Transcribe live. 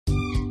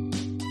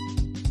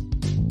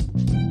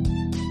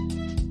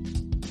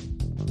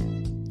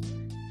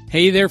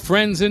Hey there,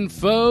 friends and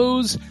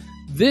foes.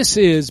 This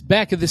is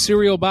Back of the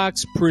Cereal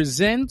Box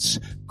presents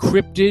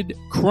Cryptid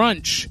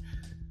Crunch.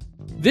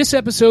 This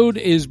episode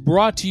is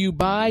brought to you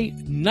by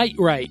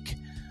Nightreich,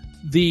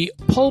 the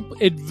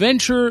pulp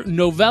adventure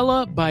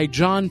novella by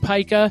John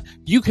Pica.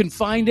 You can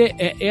find it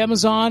at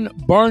Amazon,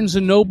 Barnes &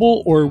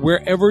 Noble, or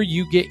wherever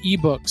you get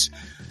ebooks.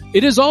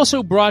 It is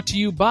also brought to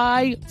you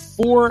by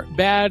Four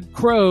Bad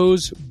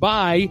Crows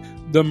by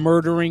The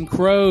Murdering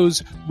Crows.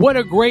 What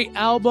a great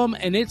album,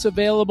 and it's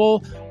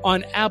available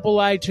on Apple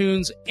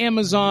iTunes,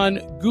 Amazon,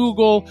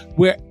 Google,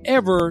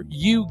 wherever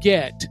you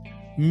get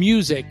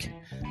music.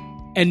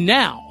 And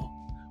now,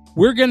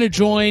 we're going to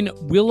join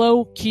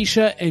Willow,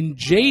 Keisha, and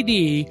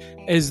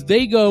JD as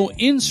they go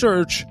in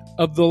search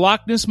of the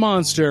Loch Ness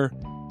Monster.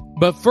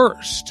 But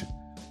first,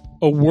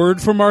 a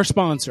word from our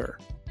sponsor.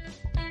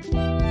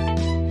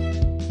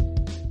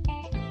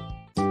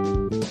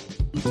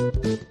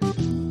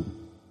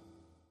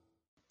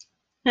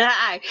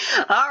 Hi.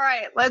 All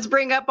right, let's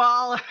bring up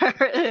all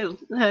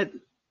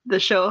the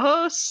show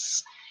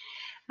hosts.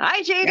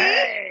 Hi, JD.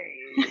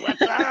 Hey,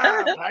 what's up?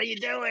 How you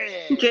doing?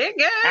 Good.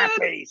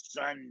 Happy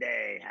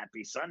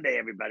Sunday,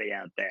 everybody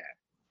out there.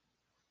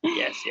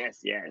 Yes.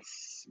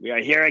 We are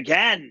here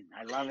again.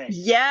 I love it.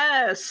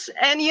 Yes,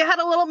 and you had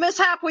a little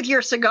mishap with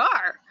your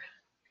cigar.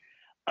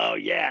 Oh,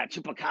 yeah.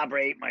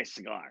 Chupacabra ate my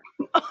cigar.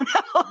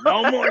 Oh,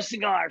 no. No more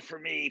cigar for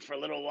me for a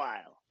little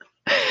while.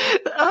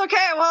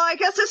 Okay, well, I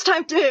guess it's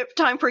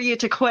time for you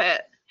to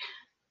quit.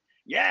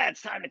 Yeah,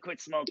 it's time to quit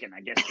smoking.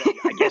 I guess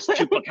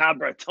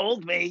Chupacabra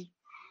told me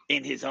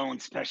in his own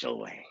special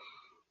way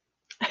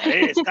that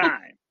it is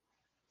time.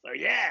 So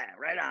yeah,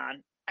 right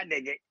on. I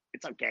dig it.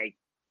 It's okay.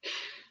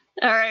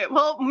 All right,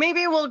 well,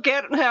 maybe we'll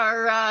get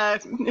our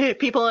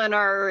people in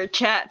our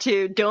chat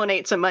to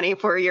donate some money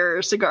for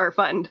your cigar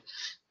fund.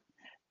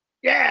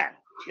 Yeah.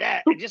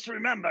 And just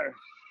remember,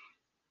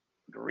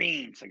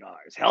 green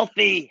cigars.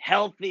 Healthy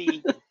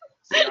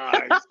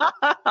cigars.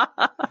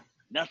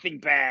 Nothing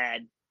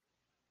bad.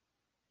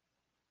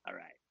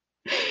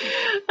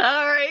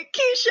 All right,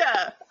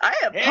 Keisha. I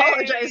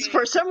apologize.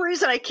 For some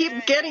reason, I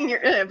keep getting your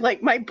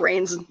my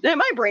brain's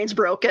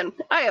broken.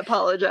 I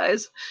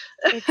apologize.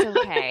 It's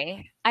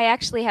okay. I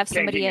actually have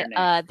somebody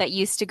that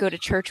used to go to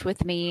church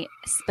with me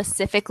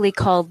specifically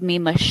called me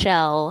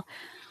Michelle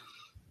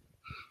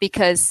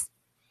because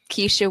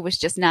Keisha was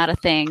just not a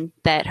thing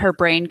that her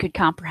brain could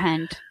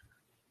comprehend.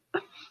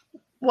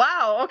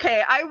 Wow,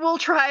 okay. I will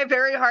try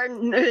very hard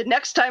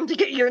next time to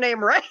get your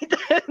name right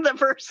the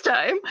first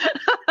time.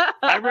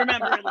 I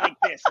remember it like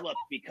this, look,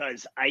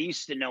 because I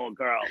used to know a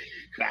girl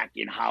back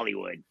in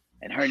Hollywood,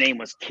 and her name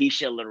was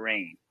Keisha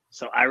Lorraine.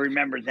 So I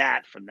remember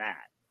that from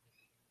that.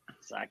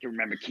 So I can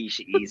remember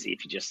Keisha easy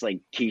if you just like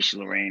Keisha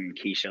Lorraine.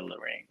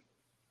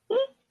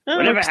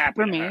 Whatever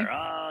happened to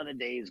her, the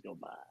days go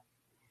by.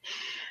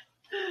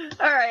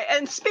 All right,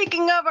 and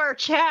speaking of our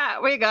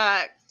chat, we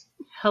got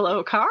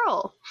hello,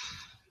 Carl.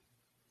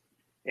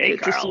 Hey,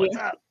 Carl, what's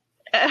up?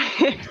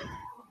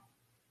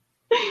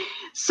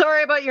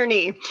 Sorry about your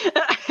knee.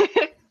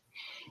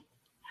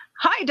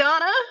 Hi,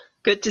 Donna.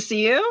 Good to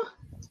see you.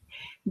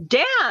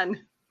 Dan.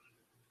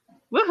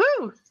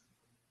 Woohoo.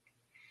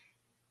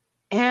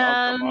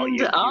 And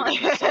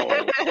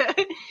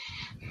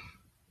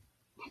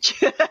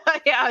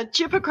yeah,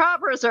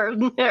 chupacabras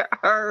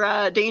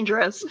are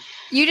dangerous.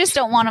 You just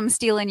don't want them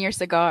stealing your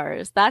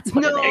cigars. That's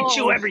what They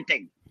chew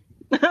everything.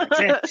 That's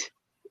it.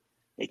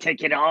 They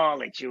take it all.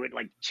 They chew it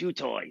like chew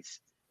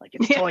toys. Like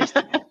it's toys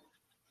to them.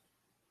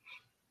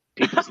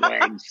 People's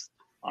legs,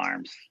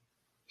 arms.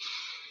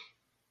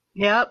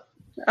 Yep.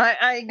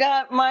 I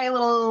got my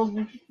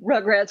little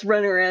Rugrats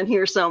running around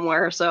here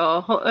somewhere,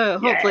 so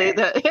hopefully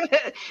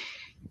that...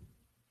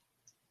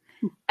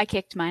 I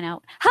kicked mine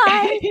out.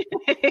 Hi!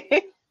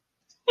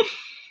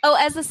 Oh,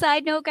 as a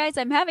side note, guys,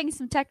 I'm having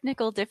some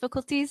technical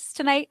difficulties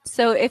tonight,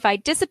 so if I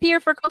disappear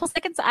for a couple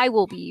seconds, I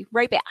will be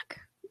right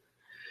back.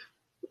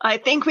 I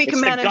think we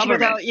can manage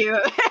without you.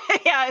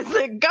 Yeah, it's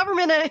the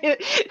government.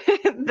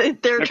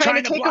 They're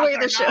trying to take away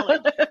the show.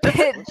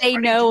 They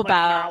know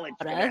about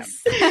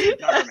us.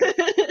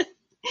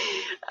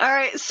 All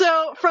right.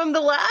 So from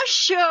the last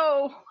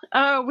show,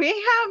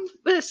 we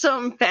have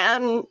some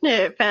fan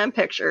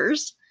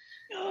pictures.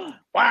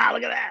 Wow!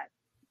 Look at that.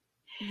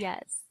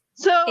 Yes.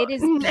 So it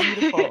is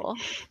beautiful.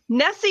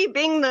 Nessie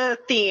being the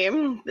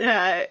theme,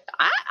 I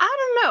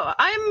don't know.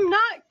 I'm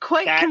not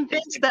quite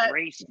convinced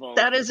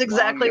that is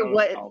exactly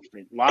what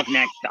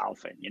long-necked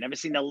dolphin. You never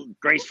seen the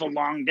graceful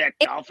long-necked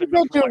dolphin?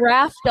 It's a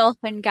giraffe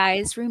dolphin,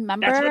 guys.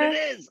 Remember? That's what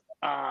it is.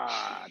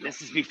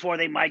 This is before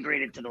they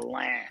migrated to the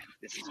land.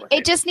 This is what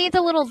it just needs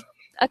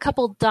a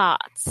couple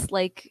dots.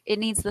 Like it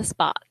needs the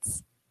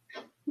spots.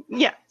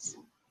 Yes.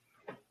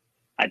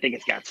 I think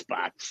it's got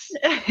spots.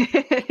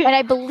 And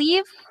I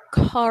believe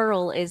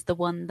Carl is the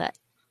one that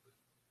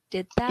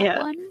did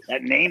that one.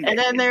 That name. And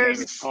then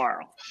there's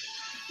Carl.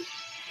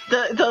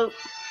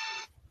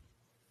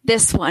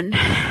 This one.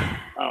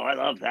 Oh, I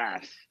love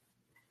that.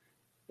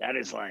 That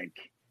is like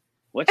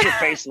What's your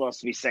face supposed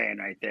to be saying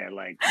right there?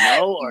 Like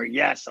no or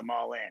yes, I'm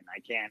all in. I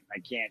can't.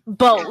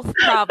 Both,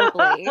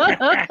 probably.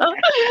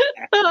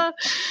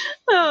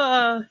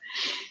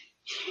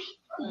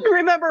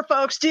 Remember,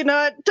 folks, do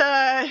not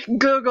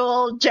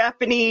Google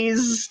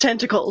Japanese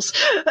tentacles.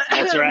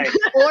 That's right.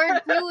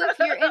 Or do if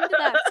you're into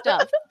that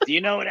stuff. Do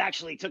you know it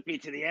actually took me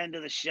to the end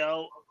of the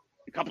show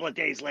a couple of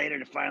days later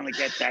to finally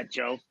get that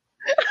joke?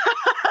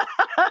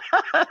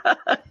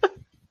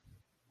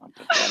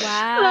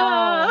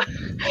 Wow.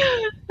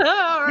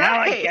 All right. Now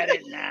I get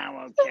it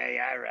now. Okay,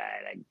 all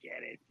right, I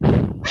get it.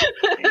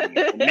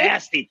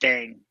 Nasty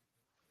thing.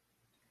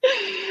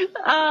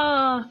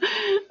 All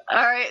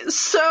right.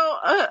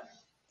 So,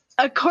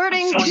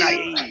 according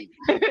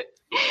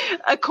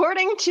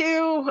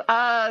to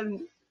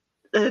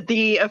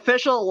the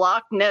official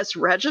Loch Ness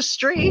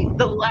registry,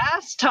 the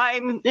last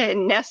time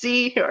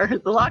Nessie or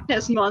the Loch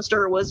Ness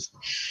monster was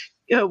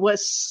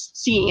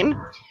seen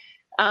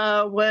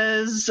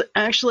was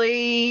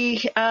actually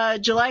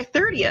July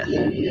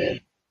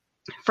 30th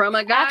from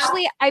a guy.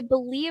 Actually, I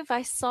believe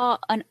I saw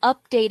an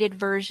updated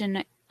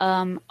version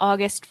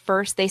August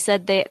 1st. They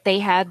said that they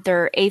had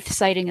their 8th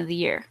sighting of the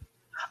year.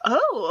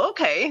 Oh,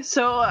 okay.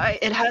 So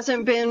it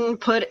hasn't been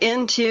put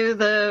into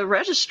the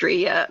registry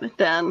yet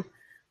then.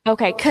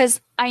 Okay,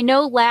 because I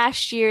know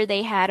last year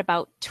they had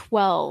about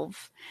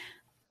 12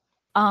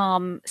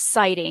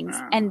 sightings,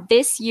 and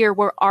this year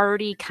we're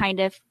already kind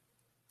of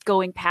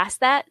going past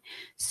that.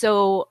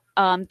 So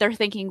they're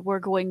thinking we're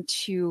going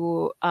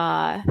to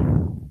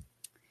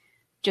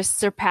just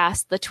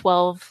surpass the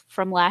 12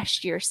 from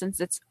last year since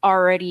it's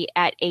already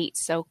at 8,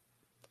 so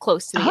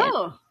close to the end.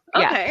 Oh,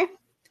 okay. Yeah.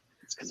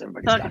 It's because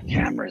everybody's got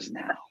cameras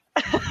now.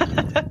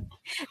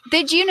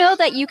 Did you know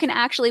that you can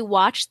actually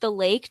watch the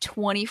lake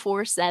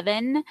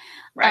 24/7?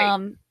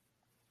 Right.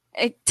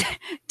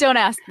 Don't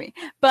ask me,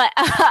 but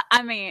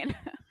I mean,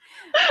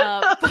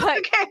 but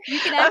Okay. you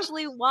can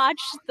actually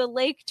watch the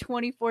lake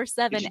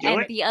 24/7.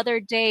 And the other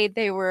day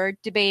they were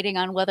debating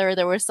on whether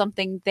there was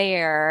something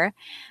there,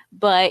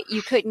 but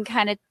you couldn't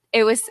kind of.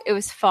 It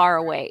was far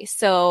away,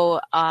 so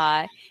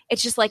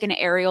it's just like an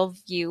aerial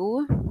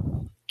view.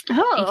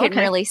 Oh, you couldn't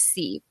really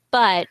see.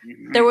 But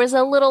there was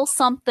a little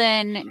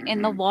something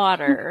in the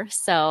water,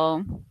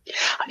 so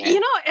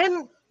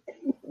and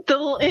the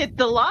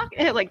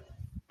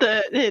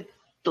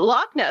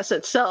Loch Ness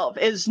itself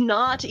is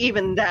not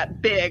even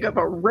that big of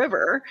a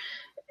river.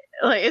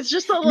 Like it's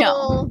just a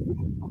little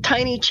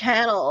tiny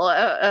channel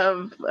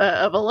of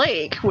a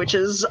lake, which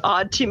is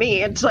odd to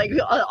me. It's like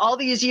all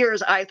these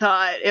years I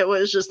thought it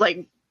was just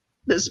like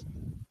this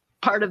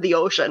part of the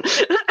ocean.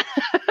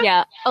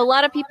 Yeah, a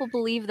lot of people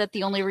believe that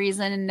the only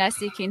reason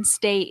Nessie can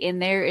stay in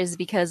there is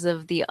because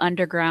of the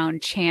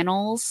underground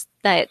channels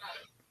that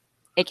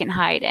it can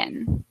hide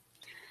in.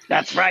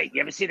 That's right.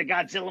 You ever see the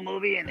Godzilla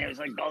movie? And there's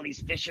like all these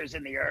fissures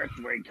in the earth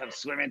where he comes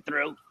swimming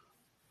through.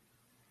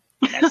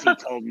 Nessie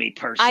told me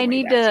personally.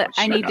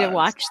 I need to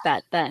watch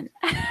that then.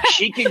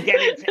 She can get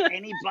into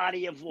any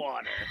body of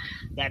water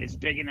that is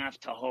big enough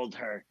to hold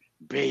her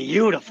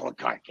beautiful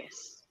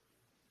carcass.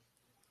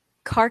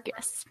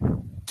 Carcass.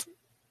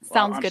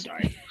 Sounds good.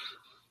 Sorry.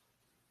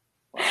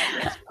 Well,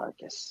 yes,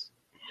 carcass.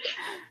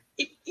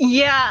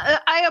 Yeah,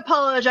 I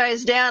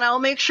apologize, Dan. I'll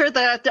make sure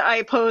that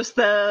I post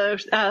the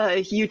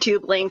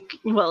YouTube link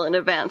in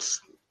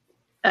advance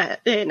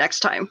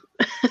next time.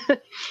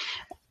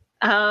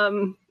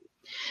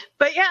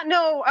 But yeah,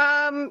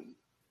 no.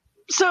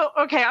 So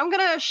okay, I'm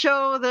gonna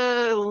share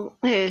the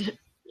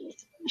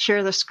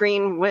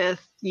screen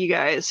with you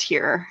guys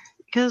here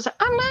because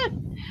I'm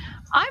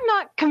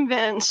not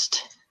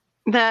convinced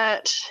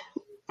that.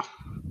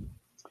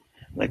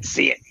 Let's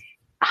see it.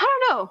 I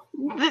don't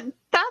know.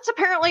 That's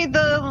apparently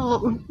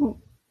the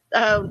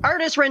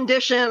artist's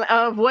rendition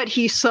of what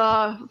he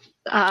saw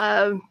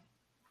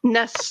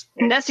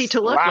Nessie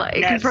to look like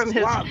Ness from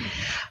his.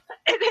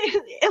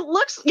 It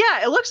looks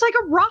like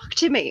a rock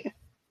to me.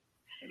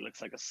 It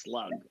looks like a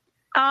slug.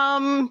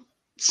 So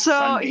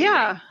Sunday,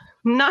 yeah,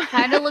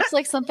 kind of looks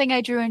like something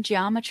I drew in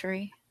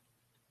geometry.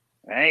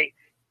 Right.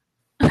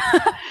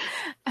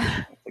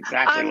 That's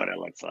exactly what it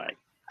looks like.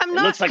 It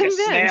looks like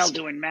convinced. A snail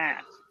doing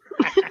math.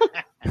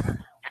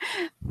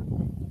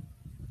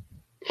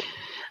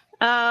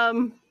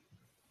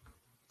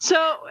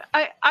 So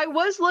I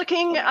was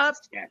looking up.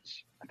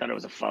 Sketch. I thought it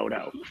was a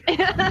photo.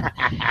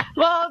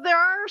 Well, there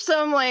are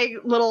some like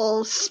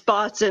little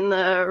spots in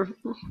the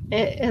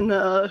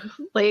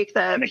lake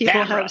that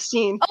people have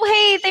seen. Oh,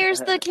 hey, there's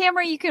the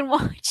camera you can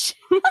watch.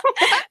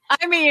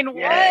 I mean,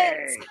 what?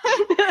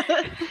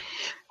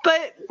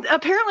 But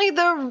apparently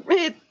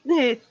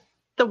the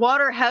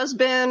water has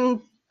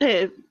been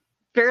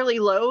fairly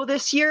low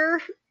this year.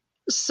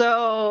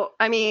 So,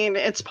 I mean,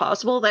 it's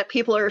possible that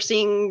people are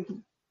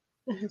seeing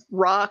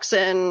rocks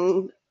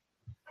and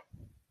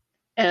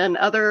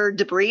other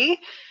debris.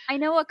 I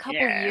know a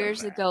couple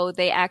years ago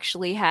they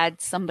actually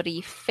had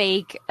somebody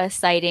fake a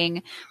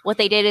sighting. What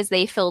they did is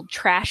they filled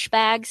trash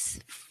bags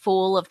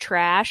full of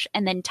trash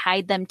and then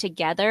tied them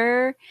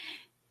together,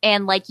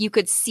 and like you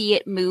could see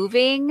it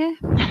moving.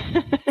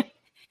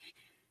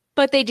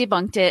 But they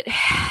debunked it.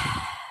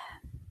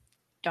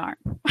 Darn.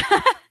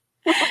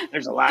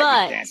 There's a lot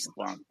you can't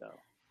debunk, though.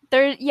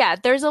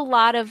 There's a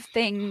lot of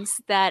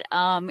things that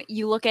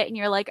you look at and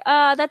you're like,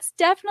 that's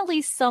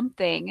definitely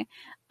something.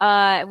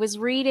 I was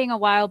reading a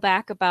while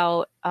back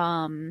about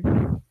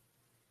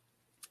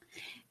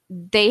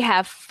they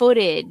have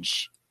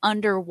footage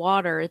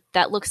underwater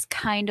that looks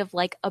kind of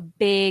like a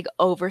big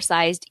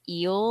oversized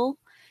eel.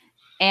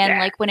 And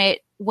like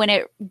when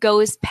it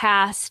goes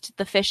past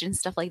the fish and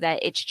stuff like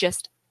that, it's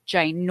just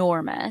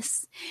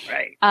ginormous.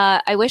 Right.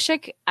 I wish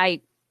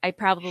I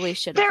probably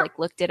should have like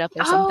looked it up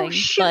or something. Oh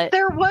shit! But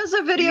there was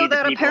a video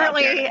that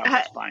apparently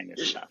find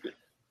this stuff.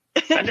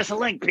 Send us a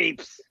link,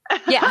 peeps.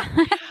 Yeah,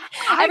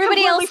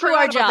 everybody else do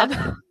our job.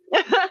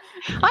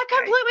 I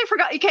completely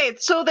forgot. Okay,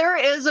 so there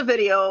is a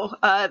video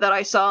that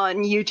I saw on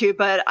YouTube,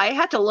 but I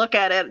had to look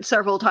at it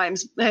several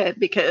times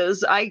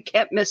because I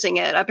kept missing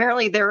it.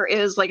 Apparently, there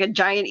is like a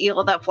giant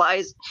eel that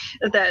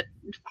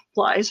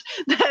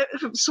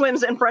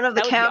swims in front of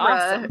the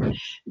camera. Awesome.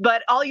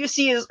 But all you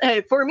see is,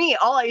 for me,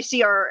 all I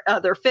see are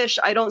other fish.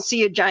 I don't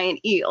see a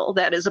giant eel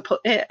that is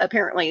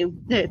apparently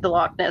the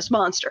Loch Ness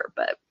monster.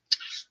 But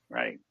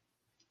right.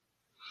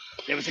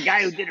 There was a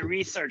guy who did a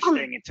research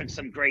thing and took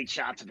some great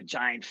shots of a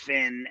giant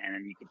fin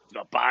and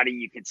a body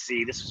you could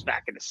see. This was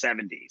back in the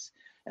 70s.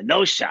 And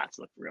those shots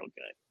look real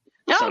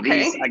good. So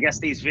okay. I guess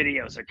these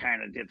videos are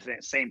kind of the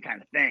same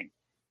kind of thing,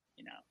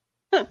 you know.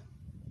 Huh.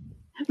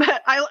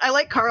 But I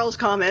like Carl's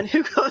comment,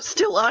 who goes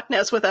to Loch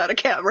Ness without a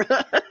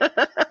camera?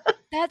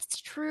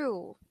 That's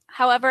true.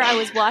 However, I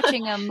was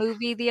watching a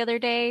movie the other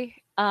day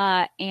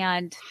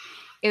and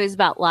it was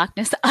about Loch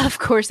Ness. Of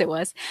course it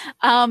was.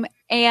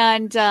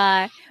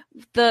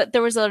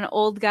 There was an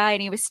old guy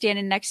and he was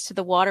standing next to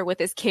the water with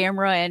his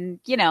camera, and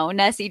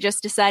Nessie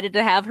just decided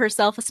to have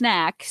herself a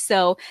snack.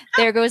 So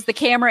there goes the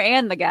camera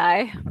and the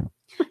guy.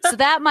 So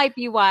that might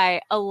be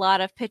why a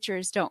lot of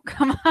pictures don't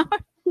come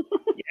out.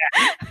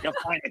 Yeah, they'll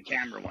find a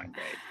camera one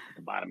day at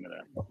the bottom of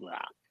the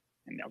lock,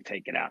 and they'll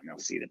take it out and they'll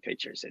see the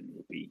pictures, and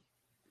it'll be.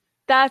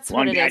 That's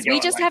what it is. We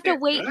just have to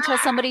wait until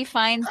somebody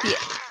finds the,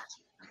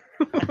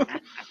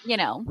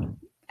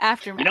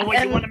 aftermath. You know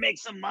what? You want to make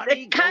some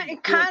money? It kind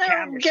of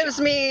gives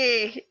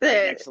me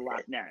next to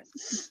Loch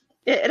Ness.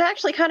 It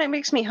actually kind of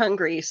makes me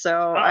hungry,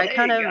 so I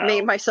kind of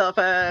made myself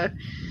a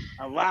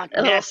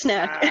little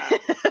snack.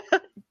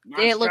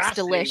 It looks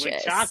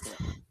delicious.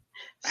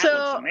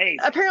 So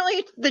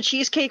apparently, the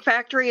Cheesecake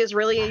Factory is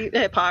really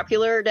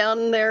popular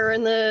down there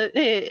in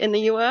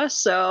the U.S.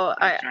 So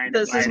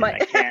this is my.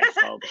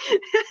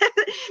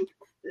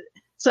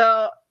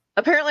 So.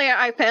 Apparently,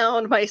 I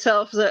found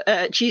myself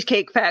a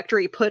Cheesecake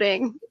Factory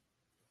pudding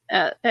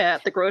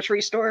at the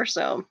grocery store.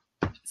 So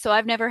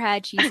I've never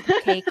had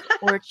cheesecake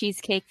or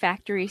Cheesecake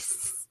Factory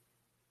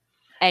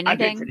anything. I've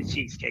been to the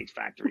Cheesecake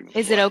Factory before.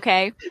 Is it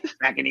okay?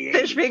 Back in the 80s.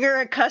 Fish finger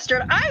and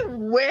custard. I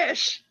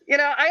wish.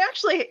 I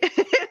actually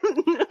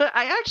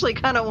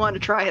kind of want to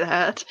try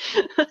that.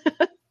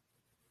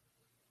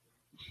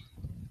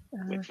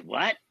 With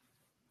what?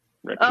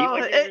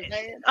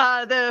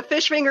 The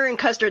fish finger and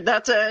custard.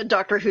 That's a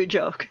Doctor Who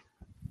joke.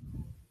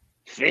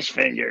 Fish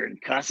finger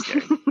and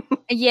custard.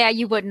 Yeah,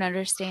 you wouldn't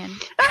understand.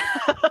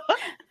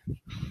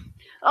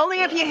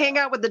 Only if you hang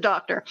out with the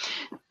Doctor.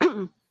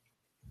 No,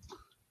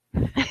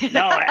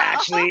 I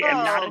actually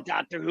am not a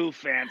Doctor Who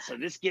fan, so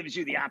this gives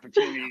you the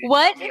opportunity to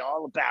tell me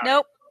all about it.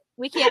 Nope.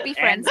 We can't be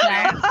friends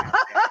now.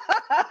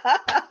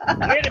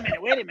 Wait a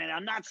minute.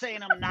 I'm not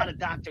saying I'm not a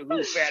Doctor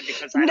Who fan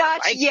because I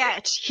not like yet.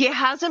 It. He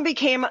hasn't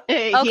become.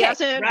 He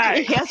hasn't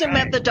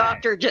met the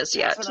Doctor just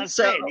yet. That's what I'm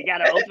saying. You got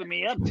to open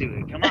me up to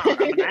it. Come on,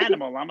 I'm an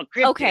animal. I'm a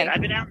cryptid. Okay.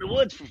 I've been out in the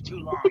woods for too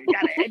long. You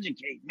got to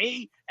educate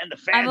me and the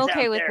fans. I'm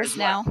okay with this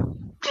now. Well.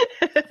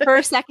 For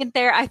a second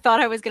there, I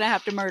thought I was going to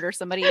have to murder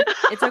somebody.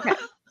 It's okay.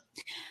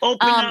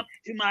 Open up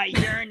to my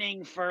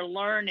yearning for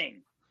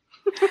learning.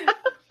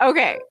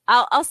 Okay,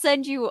 I'll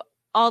send you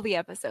all the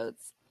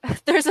episodes.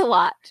 There's a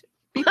lot.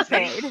 Be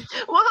prepared.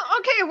 Well,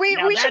 okay, we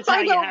should find out. That's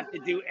how you out. have to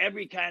do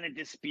every kind of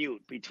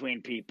dispute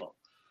between people.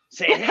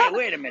 Say, hey,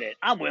 wait a minute.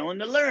 I'm willing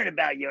to learn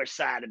about your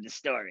side of the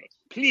story.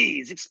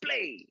 Please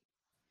explain.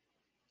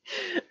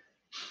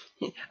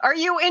 Are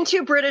you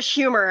into British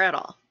humor at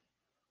all?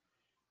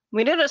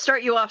 We need to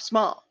start you off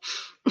small.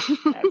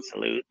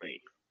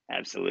 Absolutely.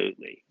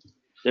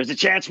 There's a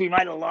chance we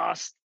might have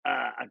lost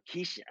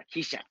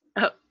Keisha.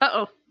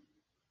 Uh-oh.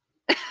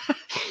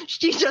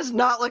 She does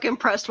not look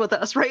impressed with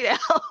us right now.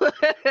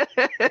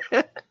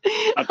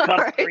 A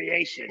cup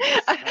creation.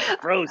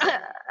 Frozen.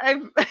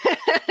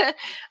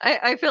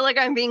 I feel like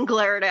I'm being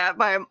glared at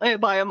by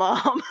a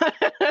mom.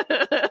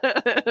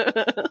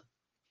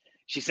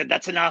 She said,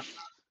 that's enough.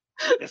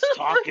 This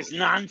talk is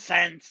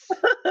nonsense.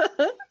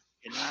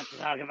 You're not to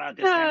talk about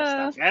this kind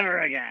of stuff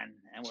ever again.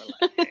 And we're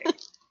like, hey.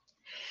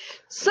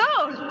 So,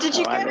 did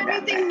you get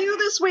anything new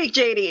this week,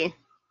 JD?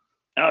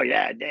 Oh,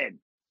 yeah, I did.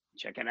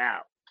 Check it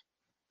out.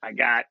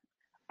 I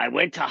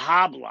went to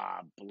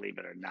Hoblob, believe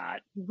it or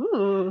not.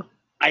 Ooh.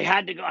 I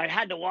had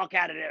to walk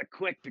out of there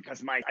quick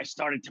because I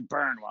started to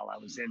burn while I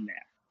was in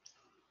there.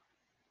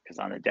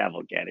 because I'm the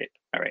devil. Get it?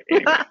 All right.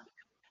 Anyway,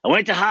 I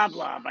went to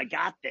Hoblob. I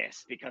got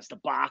this because the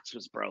box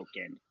was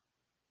broken,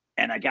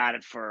 and I got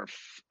it for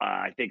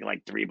I think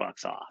like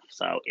 $3 off.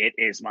 So it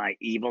is my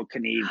Evel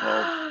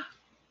Knievel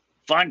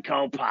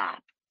Funko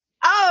Pop.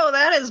 Oh,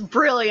 that is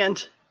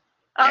brilliant.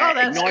 Oh, Yeah,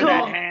 that's ignore cool.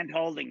 that hand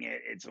holding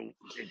it. It's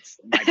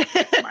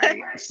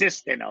my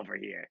assistant over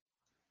here.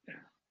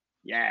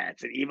 Yeah,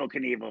 it's an Evel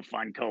Knievel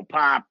Funko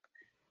Pop.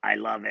 I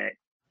love it.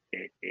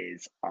 It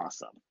is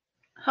awesome.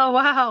 Oh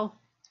wow.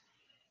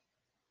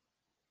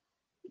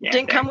 Yeah,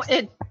 Did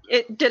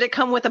it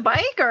come with a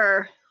bike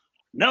or?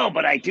 No,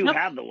 but I do Nope.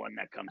 have the one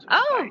that comes with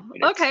the bike.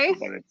 But okay.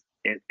 But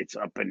it's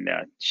up in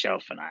the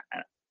shelf, and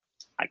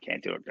I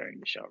can't do it during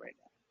the show right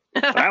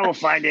now. But I will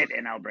find it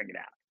and I'll bring it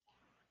out.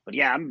 But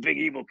yeah, I'm a big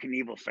Evel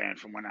Knievel fan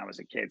from when I was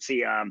a kid.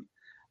 See, I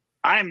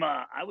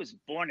was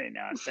born in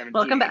 1785.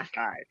 Welcome back.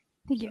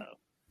 Thank you.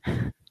 So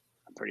I'm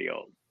pretty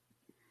old.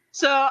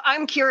 So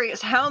I'm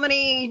curious, how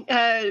many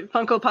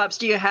Funko Pops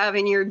do you have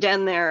in your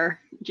den there,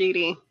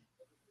 JD?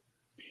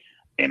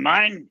 In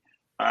mine,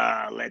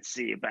 let's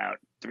see, about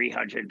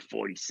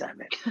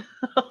 347.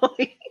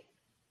 Hey,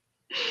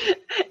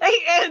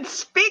 and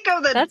speak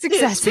of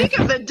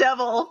the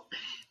devil,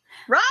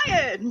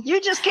 Ryan, you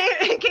just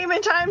came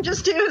in time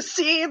just to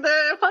see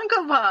the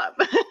Funko Pop.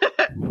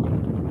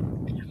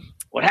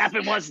 What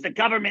happened was the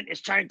government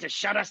is trying to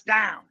shut us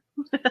down.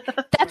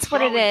 That's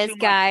what it is,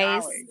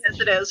 guys.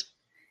 Yes, it is.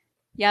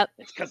 Yep.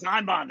 It's because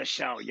I'm on the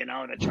show, they're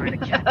trying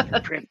to capture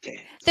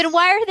cryptids. Then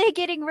why are they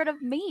getting rid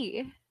of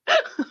me?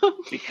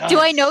 Because do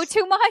I know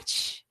too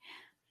much?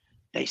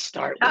 They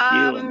start with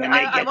you and then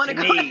they get to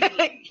me.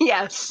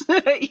 Yes.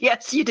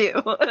 Yes, you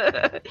do.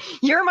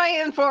 You're my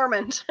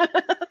informant.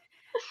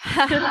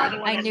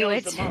 I knew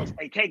it. The most.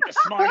 They take the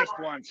smartest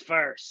ones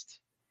first.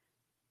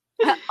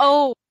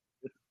 Oh.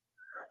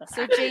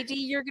 So, JD,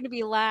 you're going to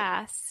be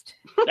last.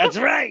 That's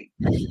right.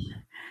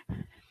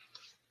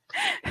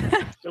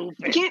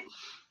 Stupid.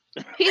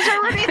 He's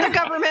already the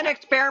government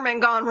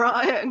experiment gone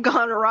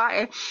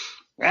awry.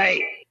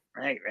 Right.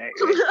 Hey,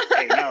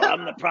 no,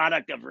 I'm the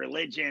product of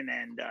religion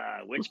and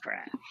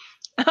witchcraft.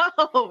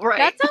 Oh,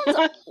 right. That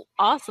sounds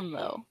awesome,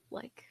 though.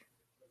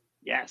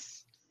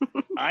 Yes.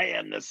 I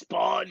am the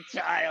spawned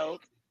child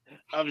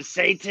of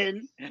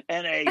Satan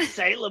and a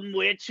Salem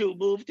witch who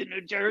moved to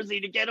New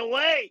Jersey to get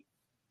away.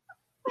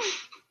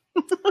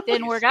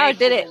 Didn't work out,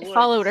 did it?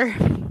 Followed her.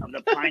 Of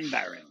the Pine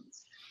Barrens.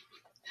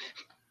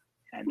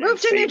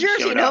 Move to New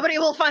Jersey. Nobody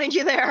will find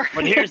you there.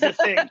 But here's the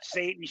thing: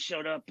 Satan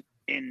showed up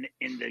in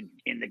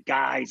the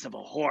guise of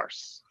a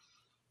horse.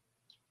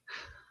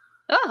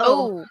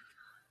 Oh,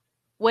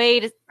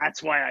 wait.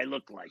 That's why I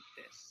look like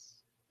this.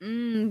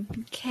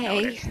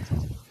 Okay. Notice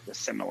the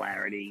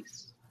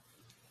similarities.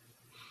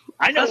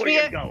 I know where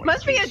you're going.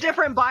 Must be a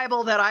different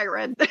Bible that I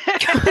read.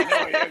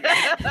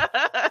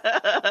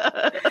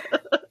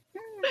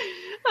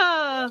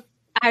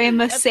 I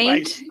am a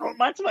saint.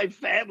 That's my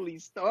family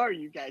story.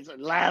 You guys are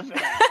laughing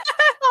at.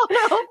 Oh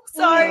no!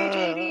 Sorry,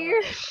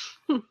 JD.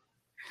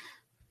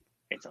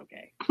 It's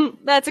okay.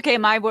 That's okay.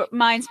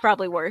 Mine's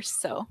probably worse,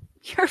 so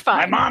you're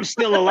fine. My mom's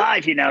still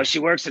alive. She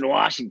works in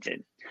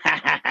Washington.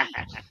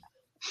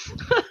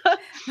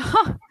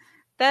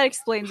 That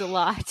explains a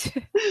lot.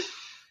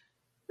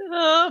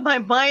 Oh, my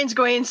mind's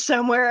going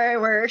somewhere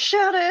where it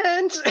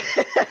shouldn't.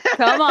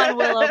 Come on,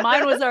 Willow.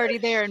 Mine was already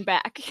there and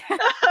back.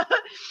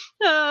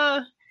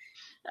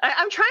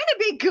 I'm trying to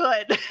be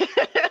good.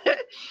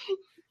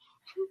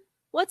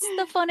 What's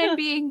the fun in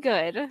being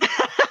good?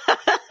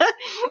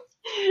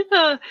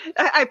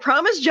 I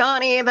promised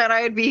Johnny that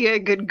I'd be a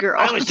good girl.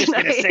 I was just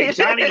going to say,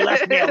 Johnny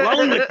left me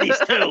alone with these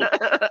two.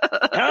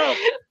 Help.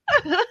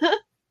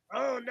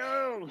 Oh,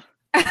 no.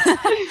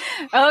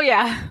 Oh,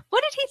 yeah.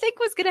 What did he think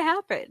was going to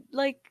happen?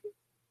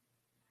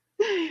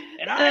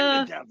 And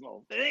I'm the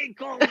devil. They ain't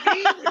calling me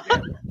the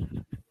devil.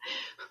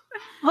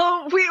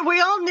 Well,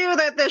 we all knew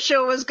that this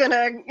show was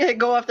going to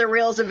go off the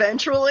rails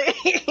eventually.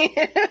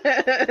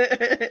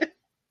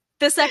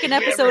 The second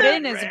episode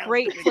is a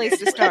great place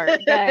to start,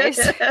 guys.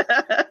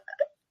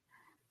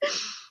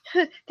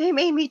 They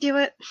made me do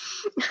it.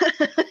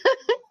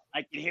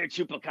 I can hear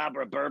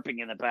Chupacabra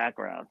burping in the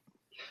background.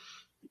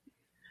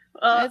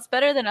 It's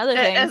better than other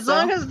things. As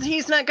long as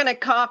he's not going to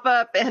cough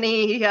up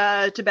any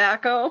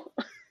tobacco.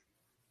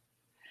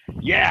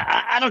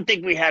 Yeah, I don't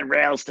think we had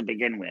rails to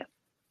begin with.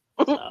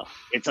 So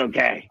it's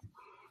okay.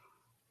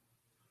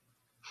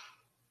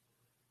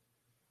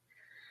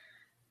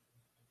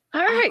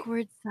 All right.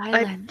 Awkward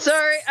silence.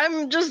 Sorry,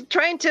 I'm just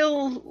trying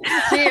to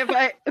see if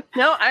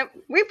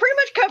we pretty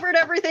much covered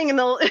everything in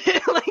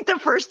the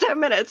first 10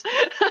 minutes.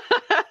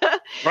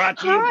 Brought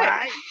to you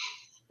by.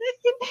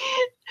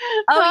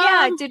 Oh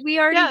yeah, did we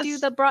already do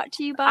the brought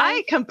to you by?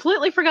 I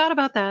completely forgot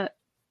about that.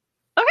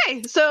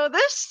 Okay, so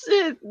this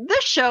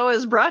show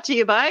is brought to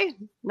you by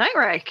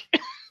Nightreich.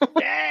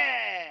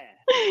 Yeah.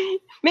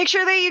 Make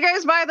sure that you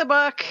guys buy the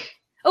book.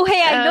 Oh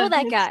hey, I know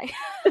that guy.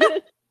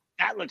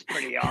 That looks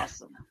pretty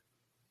awesome.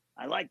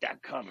 I like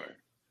that cover.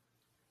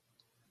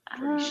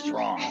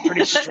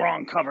 Pretty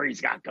strong cover he's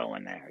got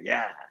going there.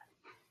 Yeah.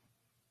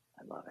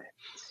 I love it.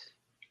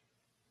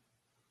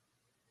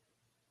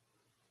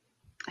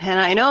 And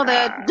I know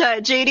that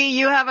JD,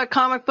 you have a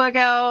comic book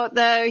out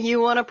that you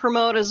want to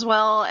promote as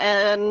well,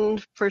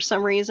 and for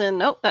some reason,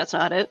 nope, that's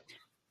not it.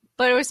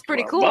 But it was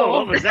pretty cool. Whoa,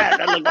 what was that?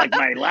 That looked like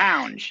my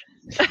lounge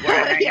where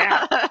I hang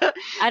out.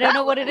 I don't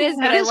know what it is,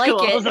 but I like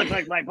cool. it. Those look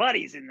like my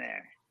buddies in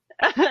there.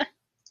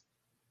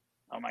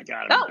 Oh my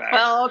God.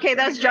 Well, okay,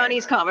 that's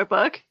Johnny's comic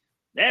book.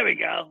 There we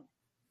go.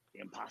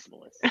 The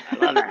Impossibilists. I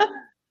love that.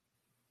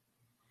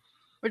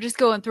 We're just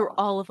going through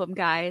all of them,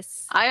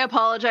 guys. I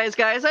apologize,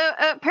 guys.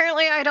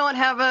 Apparently, I don't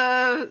have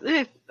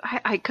a...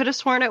 I could have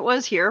sworn it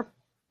was here.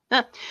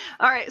 All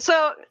right,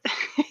 so...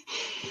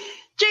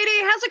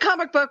 JD has a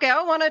comic book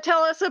out. Want to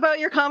tell us about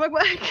your comic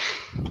book?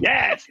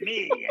 Yeah, it's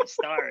me. I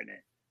star in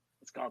it.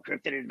 It's called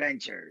Cryptid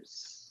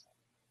Adventures.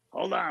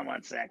 Hold on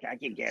one sec. I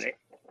can get it.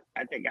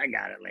 I think I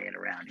got it laying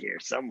around here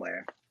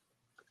somewhere.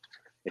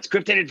 It's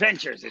Cryptid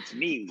Adventures. It's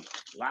me,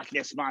 Loch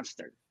Ness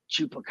Monster,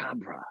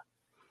 Chupacabra,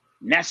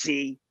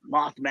 Nessie,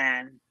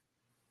 Mothman,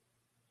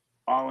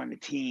 all in the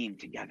team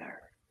together.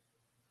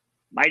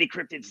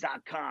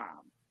 MightyCryptids.com.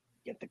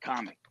 Get the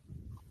comic.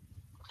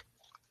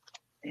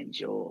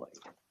 Enjoy.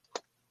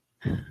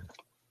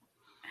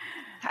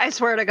 I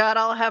swear to God,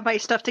 I'll have my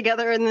stuff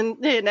together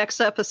in the next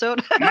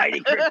episode.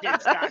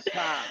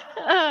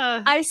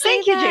 MightyCryptids.com. I say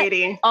Thank you, that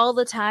JD. all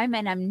the time,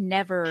 and I'm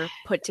never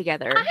put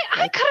together.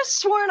 I could have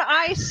sworn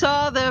I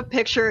saw the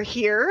picture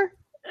here.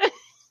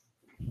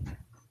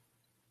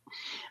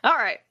 All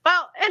right.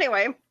 Well,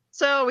 anyway,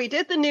 so we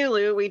did the new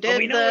loot. We did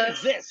we know it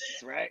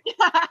exists, right?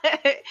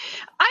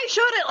 I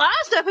showed it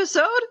last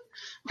episode.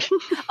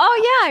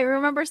 Oh, yeah, I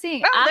remember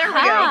seeing. Oh, there we go.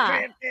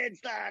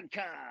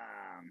 MightyCryptids.com.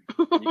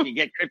 You can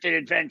get Cryptid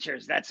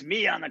Adventures. That's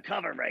me on the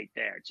cover right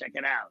there. Check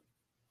it out.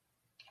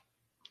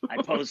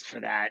 I posed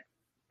for that.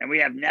 And we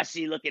have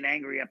Nessie looking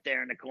angry up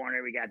there in the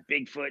corner. We got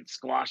Bigfoot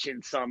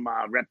squashing some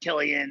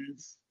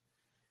reptilians.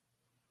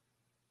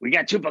 We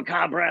got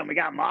Chupacabra and we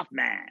got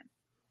Mothman.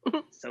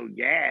 So,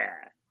 yeah,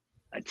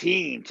 a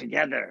team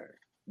together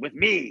with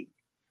me.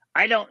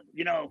 I don't,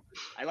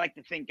 I like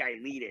to think I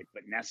lead it,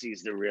 but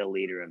Nessie's the real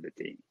leader of the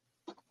team.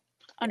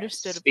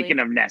 Understandably. Speaking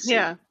of Nessie.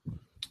 Yeah.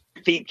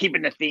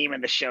 Keeping the theme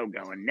and the show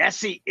going.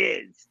 Nessie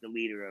is the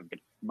leader of the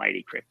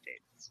Mighty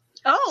Cryptids.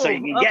 Oh, so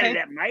you can get it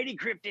at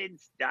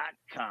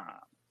MightyCryptids.com.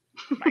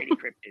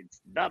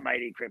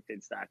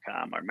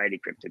 TheMightyCryptids.com or MightyCryptids.com.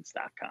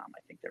 I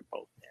think they're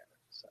both there.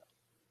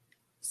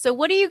 So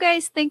what do you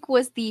guys think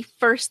was the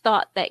first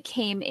thought that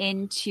came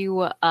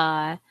into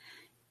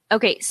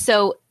okay,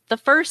 so the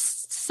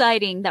first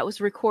sighting that was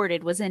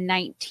recorded was in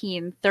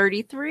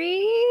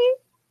 1933?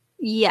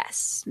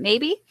 Yes,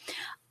 maybe.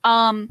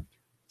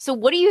 So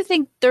what do you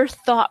think their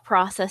thought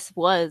process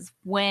was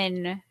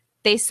when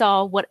they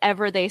saw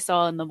whatever they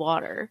saw in the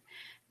water?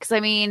 Because,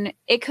 I mean,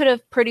 it could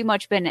have pretty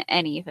much been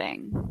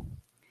anything.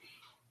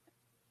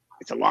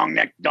 It's a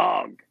long-necked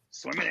dog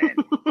swimming in.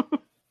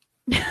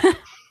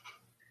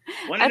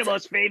 One of the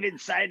most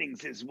famous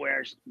sightings is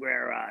where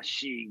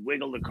she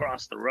wiggled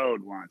across the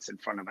road once in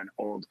front of an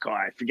old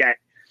car. I forget.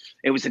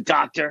 It was a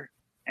doctor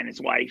and his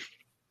wife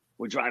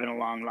were driving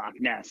along Loch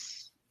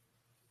Ness.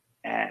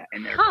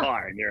 In their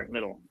car, in their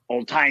little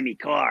old-timey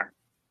car.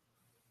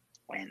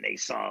 And they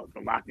saw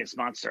the Loch Ness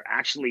Monster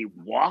actually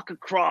walk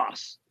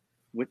across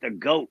with a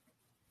goat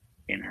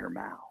in her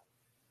mouth.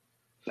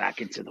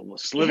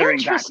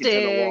 Slithering back into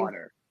the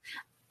water.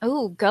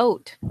 Oh,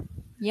 goat.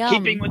 Yum.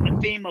 Keeping with the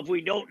theme of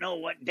we don't know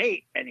what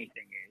date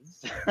anything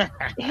is.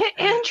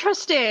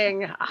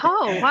 Interesting.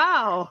 Oh,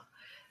 wow.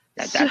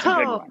 That's a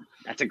good one.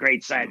 That's a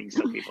great sighting.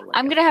 So people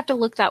I'm going to have to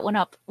look that one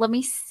up. Let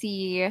me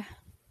see.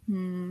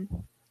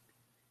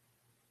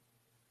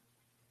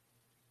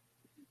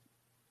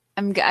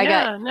 I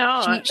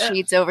got cheat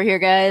sheets over here,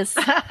 guys.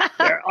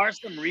 There are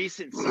some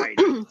recent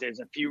sightings. There's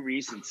a few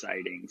recent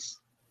sightings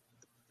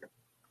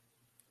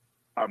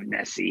of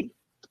Nessie.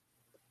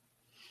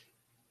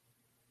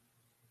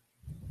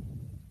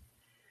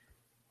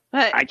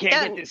 I can't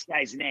get this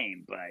guy's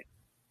name, but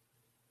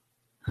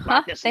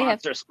Loch Ness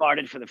Monster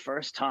spotted for the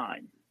first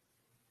time.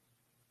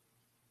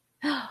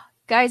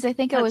 Guys, I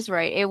think I was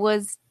right. It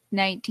was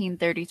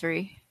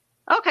 1933.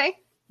 Okay.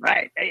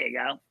 Right. There you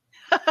go.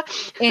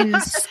 In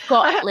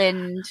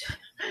Scotland.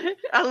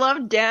 I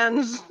love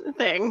Dan's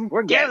thing.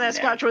 That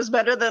Squatch was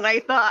better than I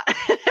thought.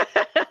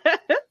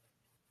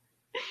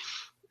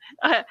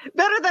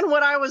 Better than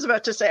what I was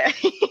about to say.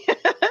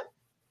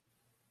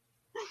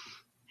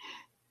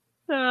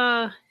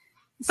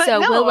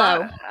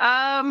 Willow.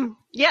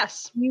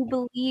 Yes. You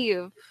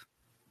believe.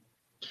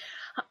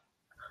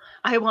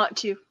 I want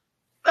to.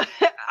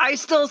 I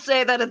still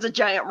say that it's a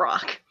giant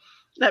rock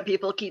that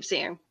people keep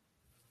seeing.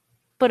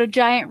 But a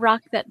giant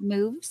rock that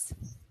moves?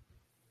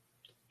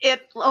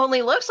 It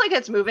only looks like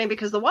it's moving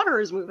because the water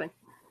is moving.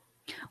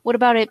 What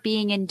about it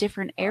being in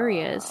different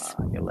areas?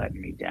 You're letting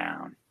me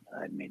down.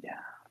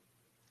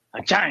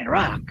 A giant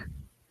rock.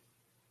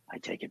 I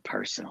take it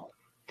personal.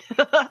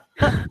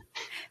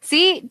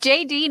 See,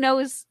 JD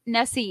knows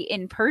Nessie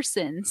in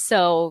person,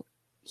 so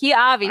he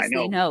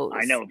obviously knows.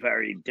 I know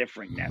very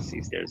different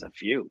Nessies. There's a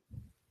few.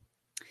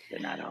 They're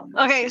not home.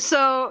 Okay,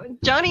 so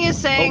Johnny is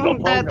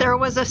saying that there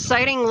was a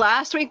sighting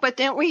last week, but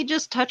didn't we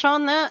just touch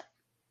on that?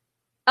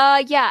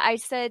 Yeah, I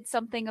said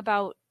something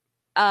about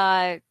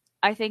I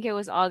think it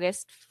was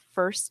August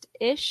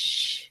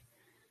 1st-ish.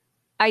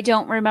 I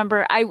don't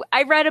remember.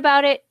 I read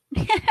about it.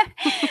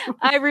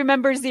 I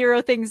remember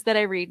 0 things that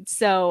I read.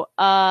 So,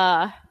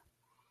 I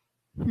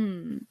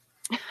don't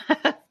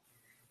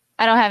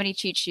have any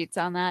cheat sheets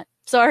on that.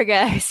 Sorry,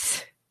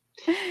 guys.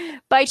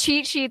 By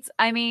cheat sheets,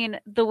 I mean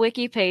the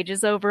wiki page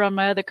is over on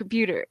my other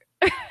computer.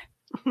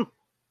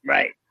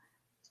 Right.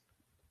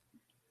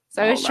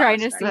 So I was trying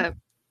to see.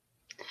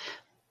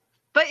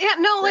 But yeah,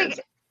 no, like,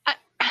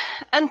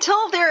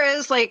 until there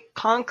is, like,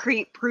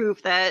 concrete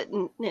proof that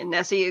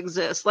Nessie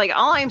exists, like,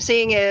 all I'm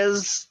seeing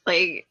is,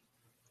 like,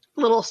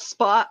 little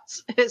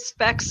specks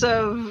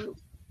of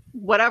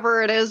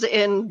whatever it is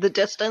in the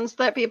distance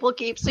that people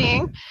keep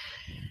seeing.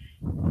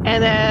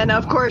 And then,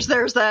 of course,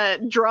 there's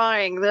that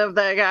drawing of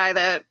the guy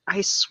that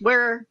I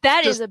swear...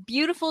 That is a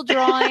beautiful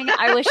drawing.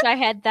 I wish I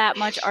had that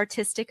much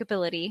artistic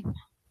ability.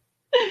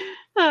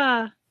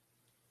 That's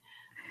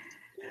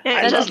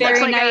a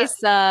very like nice...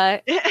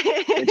 the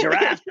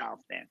giraffe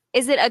dolphin.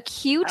 Is it a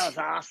cute... That was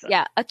awesome.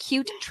 Yeah, a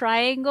cute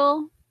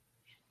triangle.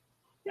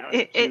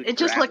 It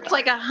just looked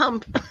like a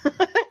hump.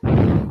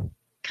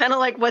 Kind of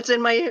like what's in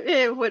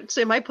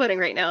my pudding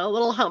right now, a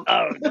little hump.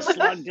 Oh, the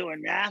slug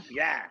doing math?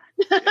 Yeah.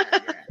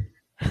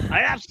 I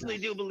absolutely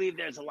do believe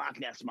there's a Loch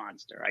Ness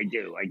monster. I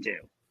do. Okay,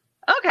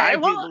 I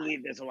do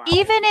believe there's a Loch Ness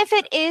even if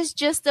monster. It is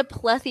just a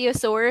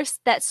plesiosaurus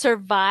that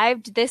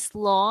survived this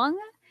long,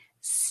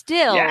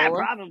 still... Yeah,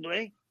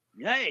 probably.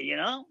 Hey, you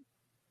know,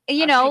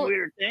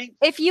 weird things.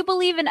 If you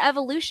believe in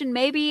evolution,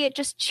 maybe it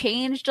just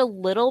changed a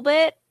little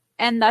bit,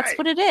 and that's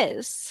what it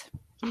is.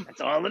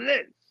 That's all it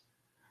is.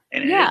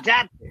 And it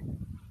adapted.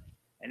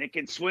 And it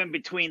can swim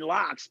between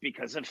locks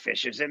because of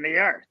fissures in the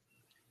earth.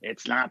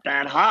 It's not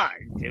that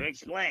hard to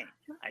explain.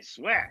 I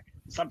swear.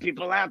 Some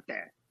people out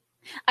there.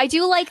 I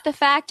do like the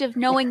fact of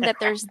knowing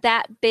that there's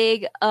that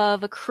big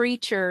of a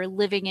creature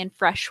living in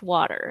fresh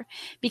water.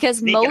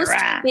 Because most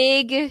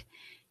big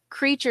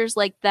creatures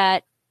like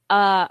that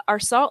are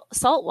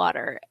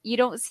saltwater. You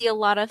don't see a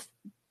lot of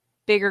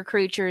bigger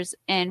creatures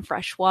in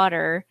fresh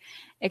water,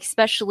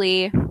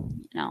 especially,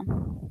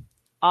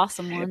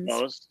 awesome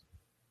ones.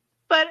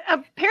 But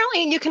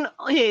apparently you can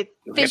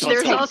fish.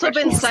 There's also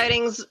been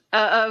sightings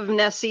of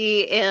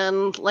Nessie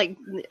in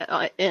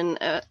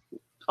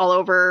all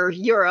over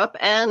Europe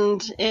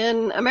and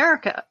in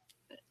America.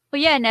 Well,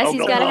 yeah,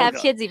 Nessie's got to have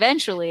kids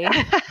eventually.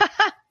 Right.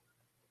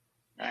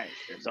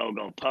 There's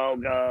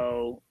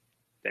Ogopogo.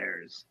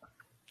 There's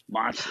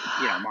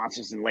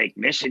monsters in Lake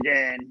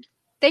Michigan.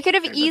 They could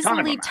have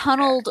easily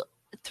tunneled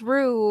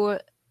through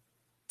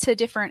to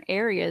different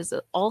areas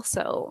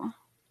also.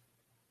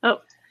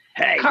 Oh,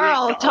 hey,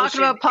 Carl,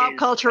 talking about pop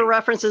culture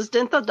references,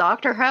 didn't the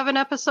Doctor have an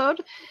episode?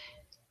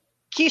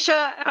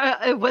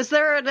 Keisha, was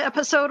there an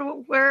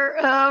episode where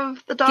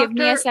of the Doctor? Give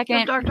me a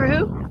second. Doctor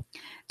Who?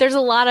 There's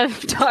a lot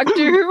of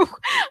Doctor Who.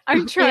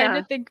 I'm trying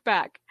to think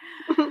back.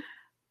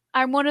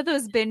 I'm one of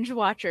those binge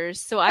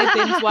watchers, so I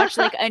binge watch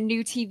like a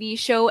new TV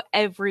show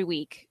every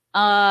week.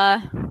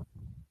 Trying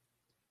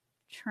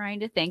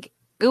to think.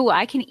 Ooh,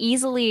 I can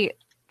easily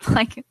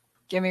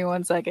give me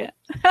 1 second.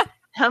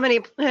 How many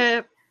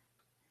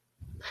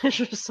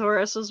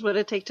Plesiosaurus would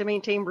it take to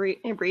maintain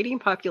a breeding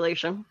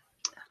population?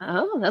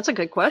 Oh, that's a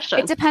good question.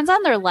 It depends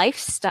on their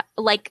lifestyle,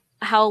 like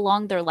how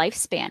long their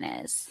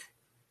lifespan is,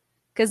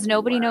 because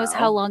nobody knows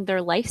how long their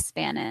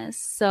lifespan is.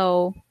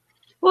 So,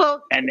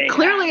 and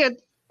clearly,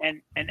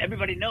 and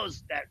everybody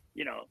knows that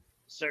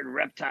certain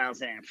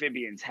reptiles and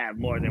amphibians have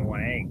more than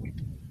one egg,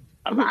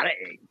 a lot of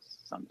eggs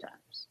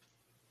sometimes.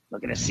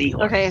 Look at a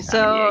seahorse. Okay,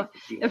 so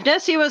if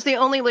Nessie was the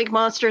only lake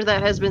monster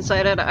that has been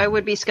sighted, I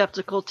would be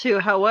skeptical too.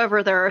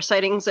 However, there are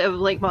sightings of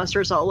lake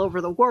monsters all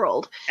over the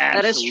world.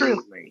 Absolutely. That is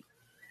true.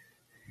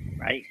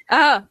 Right?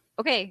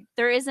 Okay.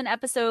 There is an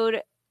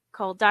episode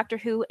called Doctor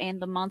Who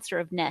and the Monster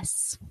of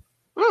Ness.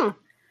 It's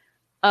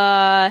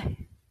a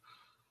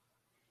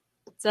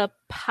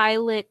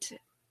pilot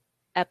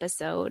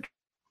episode.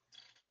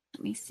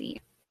 Let me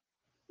see.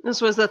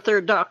 This was the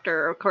third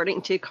Doctor,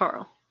 according to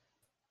Carl.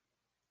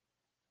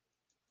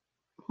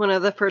 One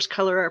of the first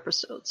color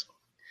episodes.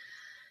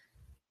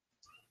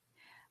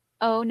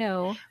 Oh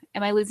no.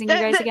 Am I losing you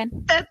guys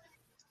again?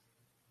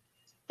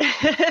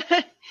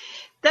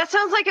 That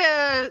sounds like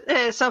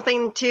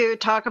something to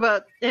talk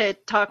about.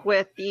 Talk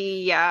with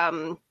the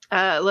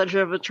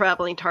Legend of the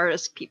Traveling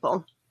TARDIS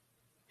people.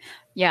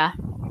 Yeah.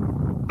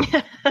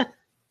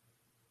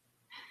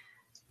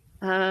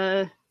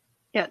 Yeah,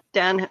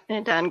 Dan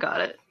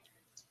got it.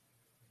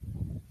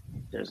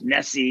 There's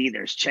Nessie,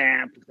 there's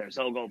Champ, there's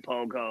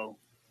Ogopogo.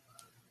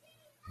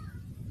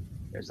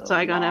 There's a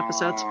Zygon long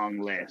episodes.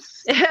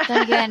 list.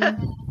 Then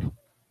again,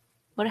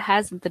 what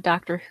hasn't the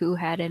Doctor Who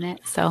had in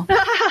it? So,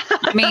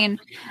 I mean,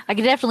 I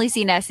could definitely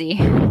see Nessie.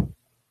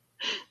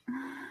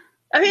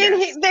 I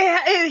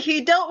mean,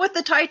 he dealt with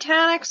the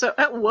Titanic, so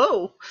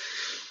whoa.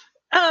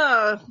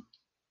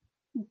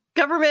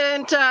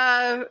 government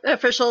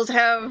officials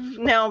have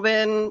now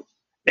been.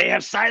 They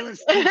have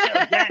silenced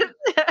Keisha again.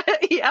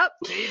 Yep.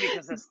 See,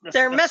 because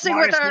They're messing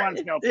with our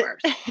ones go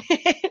first.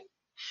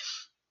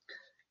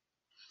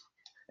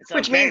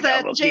 Which means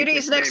that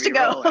JD's next to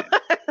go.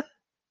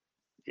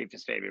 Keep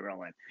this baby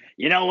rolling.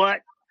 You know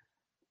what?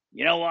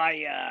 You know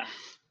why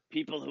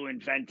people who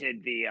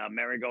invented the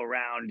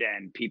merry-go-round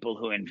and people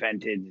who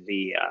invented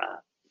the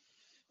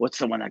what's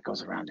the one that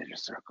goes around in a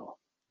circle?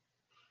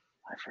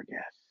 I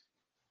forget.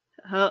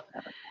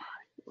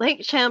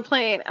 Lake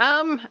Champlain.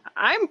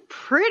 I'm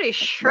pretty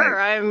sure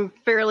right. I'm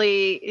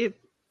fairly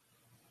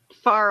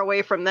far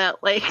away from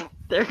that lake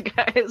there,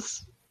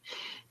 guys.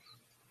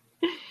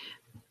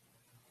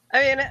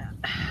 I mean,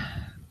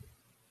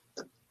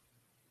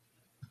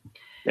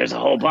 there's a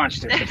whole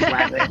bunch. There's the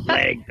Flathead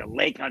Lake, the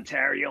Lake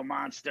Ontario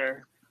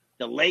Monster,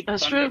 the Lake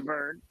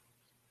Thunderbird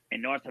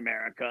in North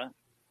America.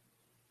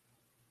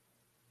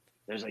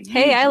 There's a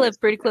Hey, I live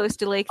pretty close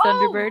to Lake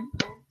Thunderbird.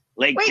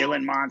 Lake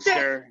Dillon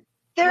Monster,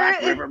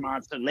 Black River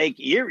Monster, Lake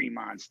Erie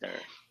Monster.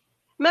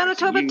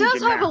 Manitoba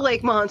does have a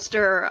lake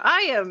monster.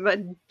 I am a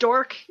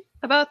dork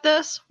about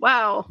this.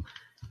 Wow.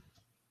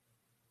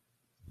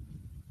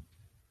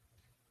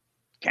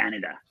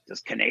 Canada.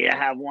 Does Canada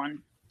have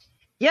one?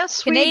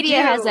 Yes, Canada we do.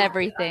 has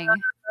everything.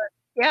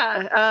 We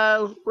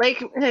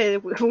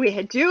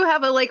do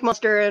have a lake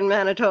monster in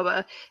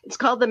Manitoba. It's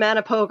called the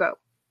Manipogo.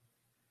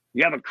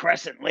 You have a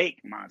Crescent Lake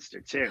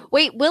monster too.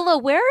 Wait, Willow,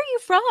 where are you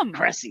from?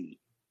 Cressy.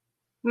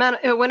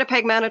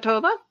 Winnipeg,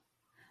 Manitoba.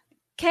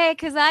 Okay,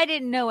 because I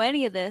didn't know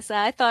any of this.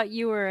 I thought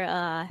you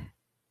were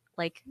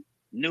like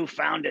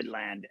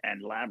Newfoundland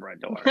and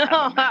Labrador.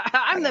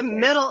 I'm the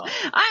middle.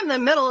 I'm the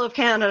middle of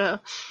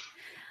Canada.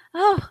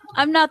 Oh,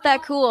 I'm not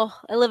that cool.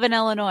 I live in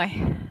Illinois,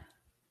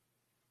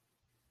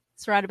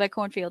 surrounded by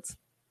cornfields.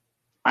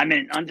 I'm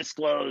in an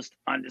undisclosed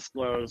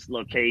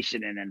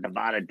location in the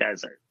Nevada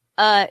desert.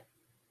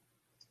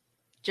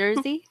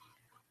 Jersey?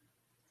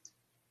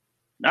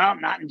 No,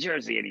 I'm not in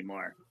Jersey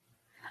anymore.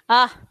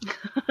 Ah.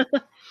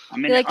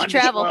 I'm in an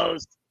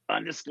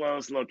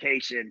undisclosed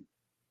location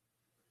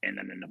in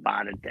the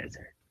Nevada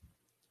desert.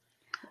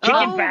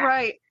 Kicking back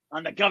right.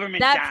 on the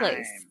government that dime.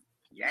 place.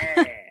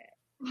 Yeah.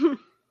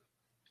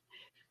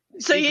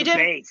 So you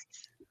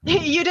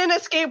didn't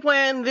escape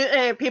when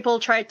the, people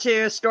tried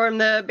to storm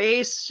the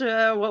base.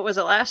 What was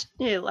it last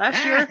year?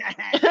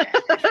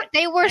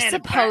 They were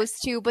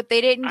supposed to, but they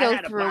didn't go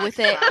through with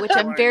it, which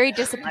I'm very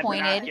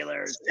disappointed.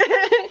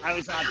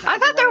 I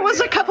thought there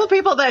was a couple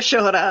people that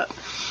showed up.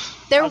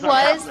 There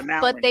was,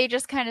 but they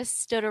just kind of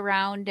stood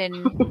around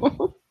and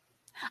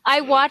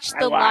I watched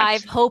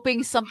live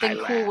hoping something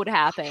cool would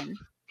happen.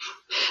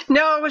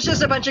 No, it was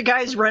just a bunch of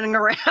guys running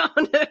around.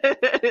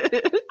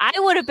 I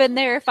would have been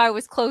there if I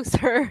was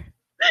closer.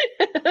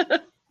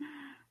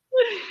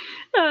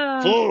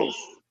 Fools.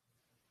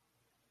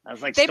 I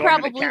was like, they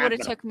probably would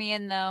have took me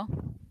in though.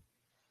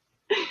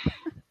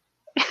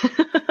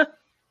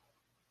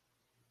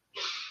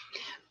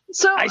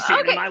 So I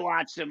seen them. I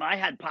watched them. I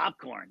had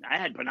popcorn. I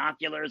had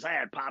binoculars. I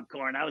had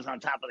popcorn. I was on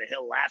top of the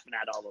hill laughing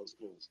at all those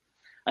fools.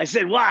 I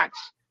said, "Watch!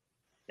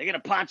 They get a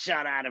pot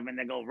shot at them and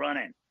they go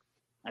running.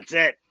 That's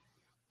it."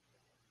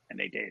 And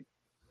they did.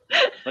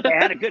 But they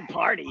had a good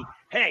party.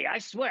 Hey, I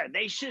swear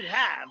they should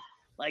have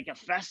like a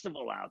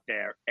festival out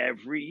there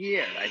every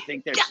year. I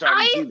think they're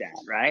starting to do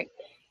that, right?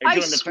 I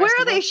swear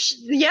they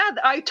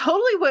I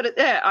totally would.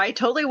 I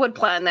totally would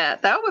plan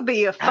that. That would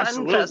be a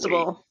fun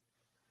festival.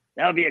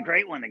 That would be a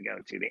great one to go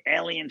to. The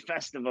Alien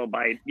Festival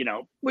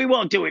we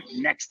won't do it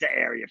next to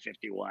Area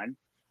 51.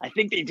 I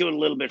think they do it a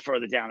little bit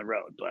further down the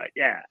road, but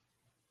yeah.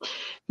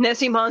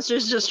 Nessie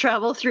monsters just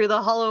travel through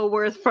the Hollow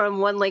Earth from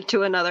one lake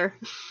to another.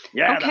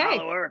 Yeah, okay. The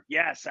Hollow Earth.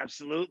 Yes,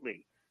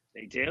 absolutely.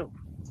 They do.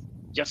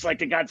 Just like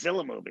the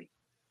Godzilla movie.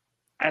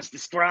 As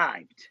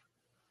described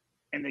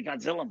in the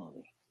Godzilla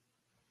movie.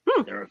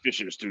 There are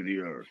fissures through the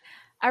earth.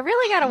 I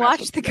really got to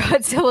watch the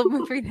Godzilla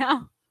movie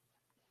now.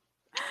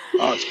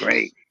 Oh, it's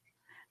great.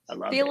 I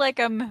love it. I feel like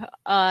I'm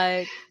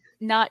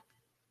not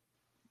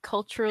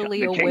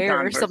culturally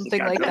aware or something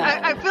like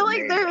that.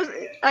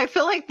 I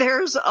feel like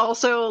there's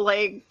also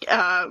like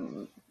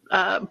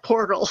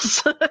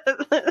portals.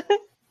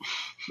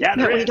 Yeah,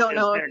 there we don't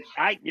know.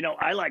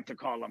 I like to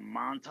call them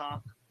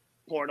Montauk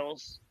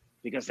portals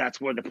because that's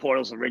where the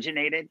portals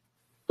originated.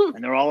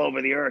 And they're all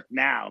over the earth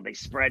now. They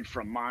spread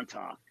from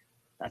Montauk.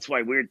 That's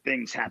why weird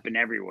things happen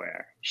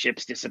everywhere.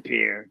 Ships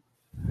disappear.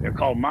 They're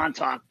called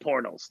Montauk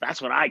portals.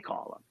 That's what I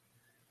call them.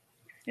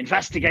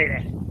 Investigate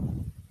it.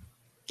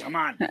 Come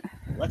on.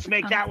 Let's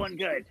make that one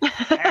good.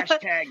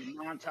 Hashtag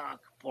Montauk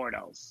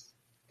portals.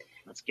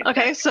 Let's get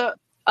okay, so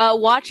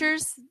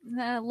watchers,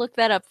 look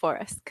that up for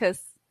us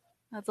because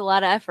that's a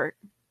lot of effort.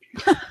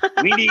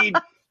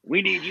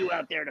 We need you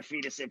out there to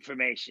feed us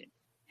information.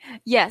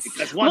 Yes.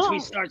 Because once we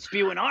start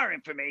spewing our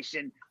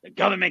information, the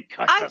government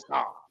cuts us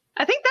off.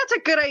 I think that's a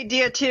good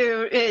idea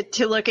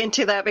to look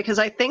into that because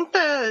I think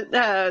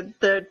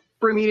the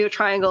Bermuda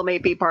Triangle may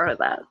be part of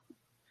that.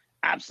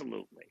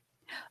 Absolutely.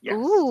 Yes.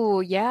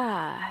 Ooh,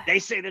 yeah. They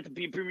say that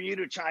the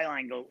Bermuda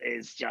Triangle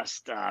is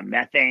just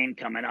methane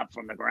coming up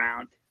from the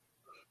ground.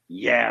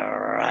 Yeah,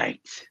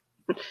 right.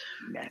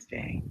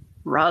 Methane.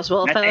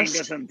 Roswell Methane Fest.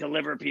 doesn't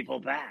deliver people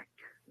back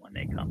when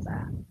they come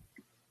back.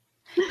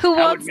 Who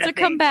How wants would to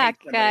come methane back,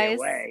 take somebody guys?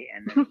 away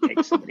and then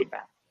take somebody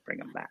back, bring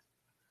them back,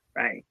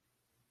 right?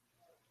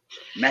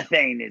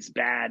 Methane is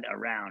bad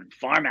around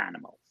farm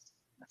animals.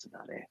 That's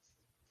about it.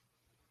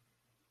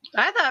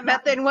 I thought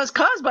methane was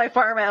caused by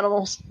farm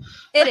animals.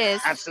 It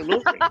is.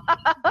 Absolutely.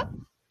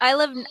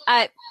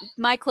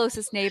 My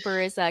closest neighbor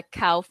is a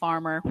cow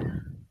farmer.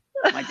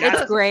 My dad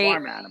It's is great. a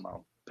farm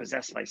animal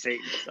possessed by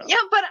Satan. So. Yeah,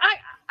 but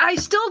I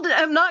still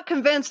am not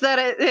convinced that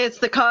it's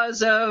the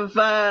cause of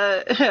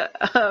our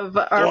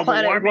Global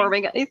planet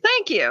warming.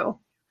 Thank you.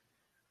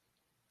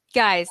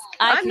 Guys,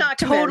 I I'm can not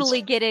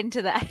totally get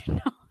into that.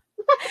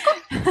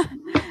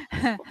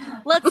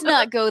 Let's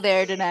not go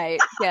there tonight,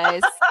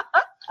 guys.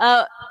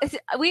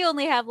 We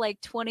only have like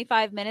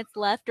 25 minutes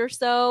left or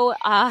so.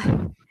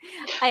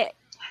 Hey,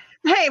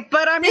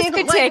 but I This mean,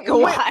 could like, take a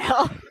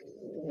while.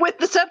 With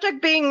the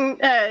subject being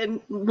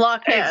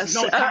Loch Ness,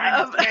 There's no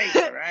time and space,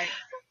 right?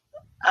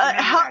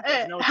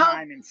 There's no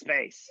time and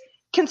space.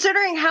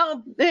 Considering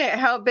how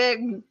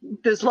big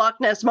this Loch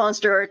Ness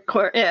monster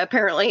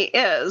apparently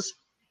is,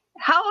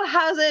 how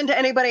hasn't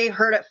anybody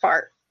heard it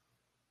fart?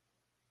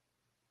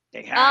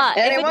 They have.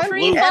 Anyone? If a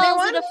tree Anyone?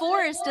 falls in a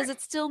forest, does it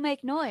still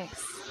make noise?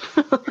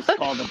 It's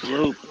called a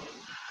bloop.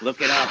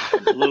 Look it up. A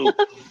bloop.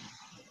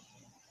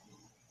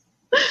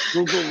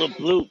 Google the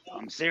bloop.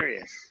 I'm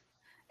serious.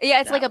 Yeah,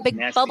 it's like a was big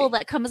nasty. bubble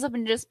that comes up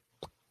and just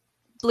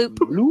bloop.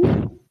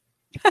 Bloop.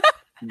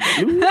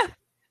 Bloop.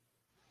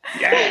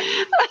 Yeah.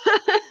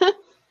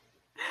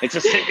 It's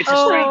a strange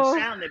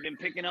sound they've been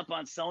picking up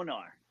on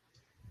sonar.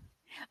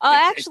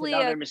 It's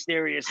another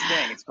mysterious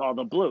thing. It's called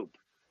a bloop.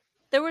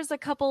 There was a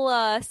couple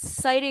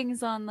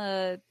sightings on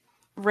the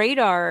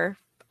radar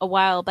a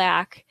while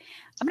back.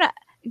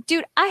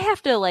 Dude, I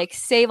have to like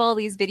save all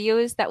these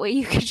videos that way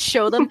you can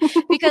show them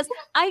because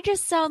I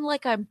just sound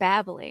like I'm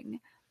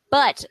babbling.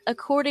 But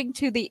according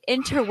to the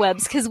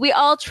interwebs, because we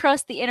all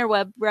trust the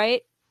interweb,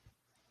 right?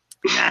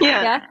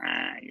 Yeah.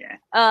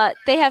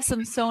 They have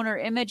some sonar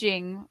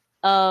imaging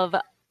of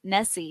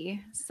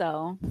Nessie,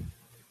 so.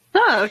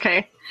 Oh,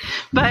 okay.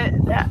 But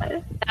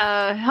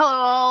hello,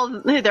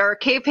 all. There are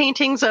cave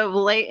paintings of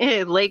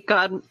Lake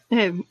God.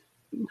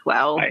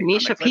 Wow,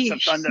 Misha Peach.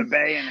 Peach. Thunder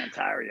Bay in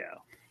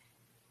Ontario.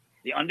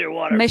 The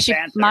underwater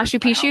Machu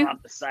Picchu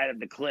off the side of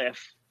the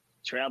cliff,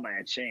 trailed by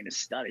a chain of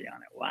study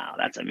on it. Wow,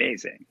 that's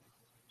amazing.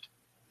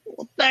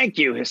 Well, thank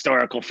you,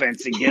 Historical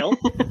Fencing Guild,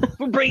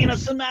 for bringing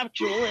us some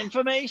actual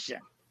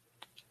information.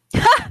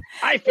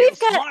 I feel We've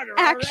got smarter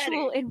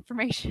actual already.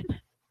 information.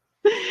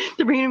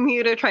 The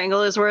Bermuda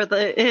Triangle is where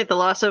the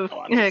loss of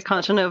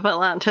continent of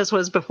Atlantis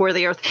was before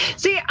the Earth.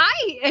 See,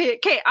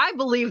 I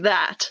believe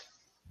that.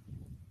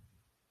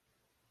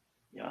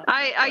 Yep.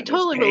 I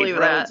totally believe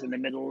that. In the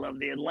middle of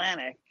the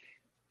Atlantic,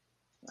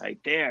 right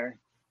there.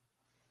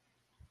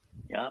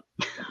 Yep.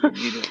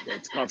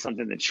 It's called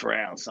something the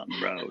trail,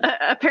 something road.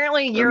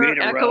 Apparently you're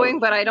Bermuda echoing,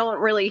 Road. but I don't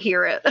really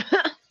hear it.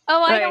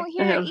 Oh, I don't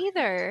hear it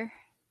either.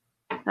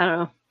 I don't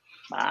know.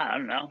 I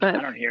don't know. But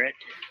I don't hear it.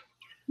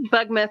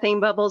 bug methane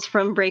bubbles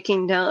from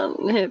breaking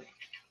down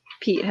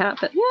peat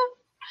happen. Yeah.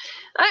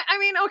 I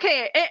mean,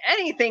 okay,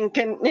 anything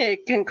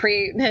can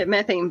create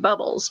methane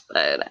bubbles,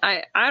 but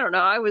I don't know.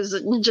 I was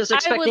just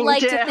expecting I would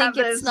like to have think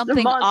it's this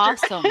something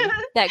monster. awesome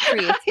that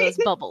creates those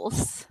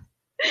bubbles.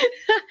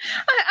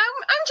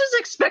 I'm just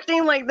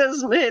expecting like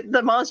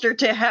the monster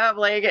to have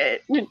like a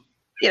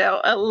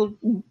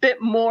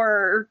bit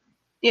more.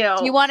 Do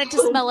you want it to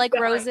smell like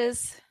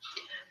roses?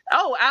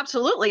 Oh,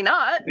 absolutely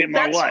not. A bit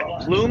more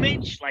what?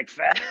 Plumage? Like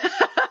feathers?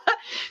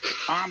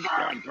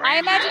 I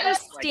imagine you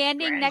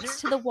standing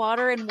next to the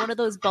water and one of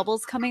those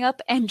bubbles coming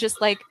up and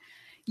just like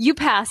you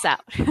pass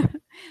out.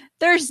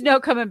 There's no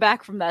coming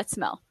back from that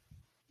smell.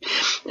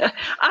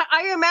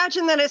 I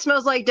imagine that it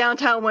smells like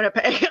downtown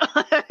Winnipeg.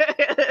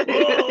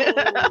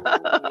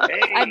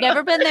 I've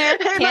never been there.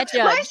 Can't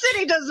judge. My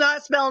city does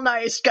not smell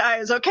nice,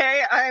 guys.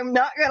 Okay, I'm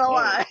not gonna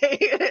lie.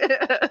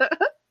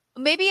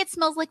 Maybe it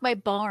smells like my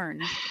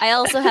barn. I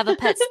also have a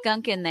pet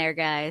skunk in there,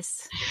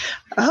 guys.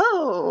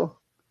 Oh.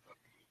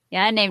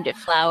 Yeah, I named it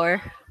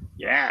Flower.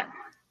 Yeah.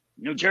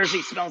 New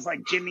Jersey smells like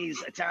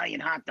Jimmy's Italian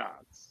hot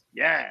dogs.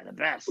 Yeah, the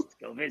best.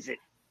 Go visit.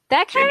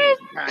 That kind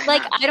of,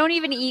 like, hot I don't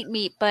even eat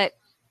meat, but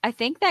I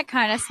think that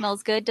kind of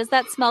smells good. Does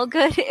that smell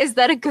good? Is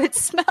that a good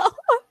smell?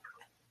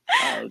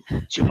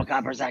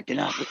 Chupacabras acting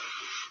up.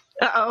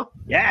 Uh-oh.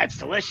 Yeah, it's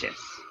delicious.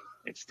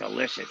 It's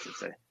delicious.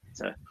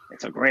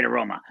 It's a great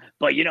aroma.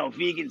 But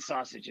vegan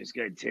sausage is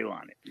good too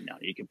on it.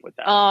 You can put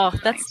that. Oh,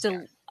 that's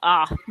still.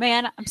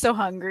 Man, I'm so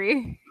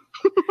hungry.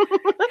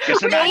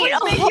 Just imagine.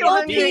 Okay,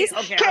 I'll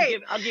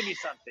give you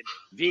something.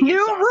 Vegan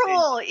new sausage,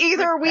 rule: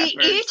 either we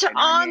eat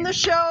on onions. the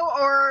show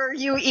or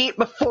you eat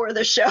before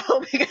the show.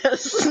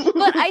 Because,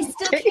 but I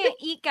still can't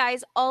eat,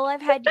 guys. All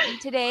I've had to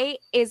eat today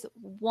is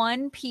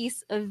one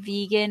piece of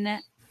vegan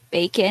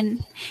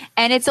bacon,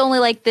 and it's only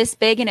like this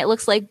big, and it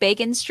looks like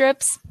bacon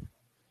strips.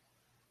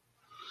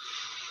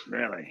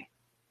 Really?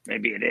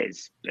 Maybe it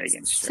is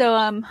bacon strips.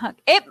 So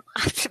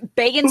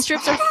bacon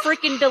strips are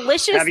freaking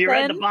delicious. Have you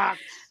read the box?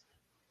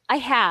 I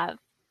have.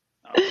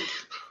 Oh.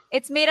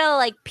 It's made out of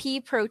like pea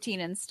protein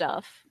and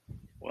stuff.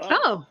 Whoa.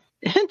 Oh,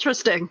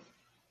 interesting.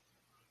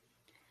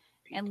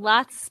 And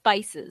lots of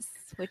spices,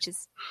 which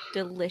is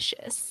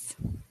delicious.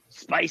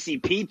 Spicy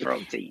pea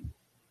protein.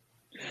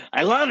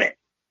 I love it.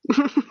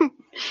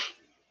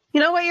 You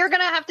know what you're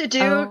going to have to do,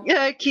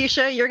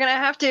 Keisha? You're going to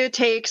have to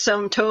take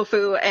some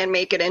tofu and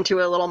make it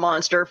into a little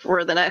monster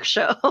for the next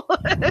show.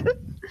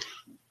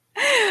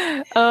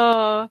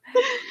 Oh.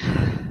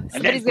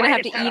 Somebody's going to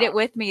have to eat it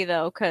with me,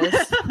 though, because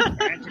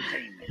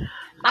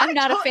I'm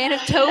not a fan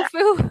of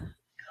tofu.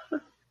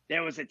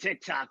 There was a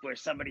TikTok where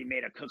somebody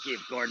made a cookie of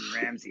Gordon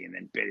Ramsay and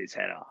then bit his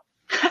head off.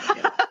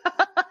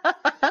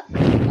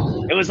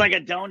 It was like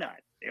a donut.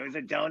 It was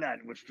a donut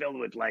filled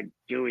with like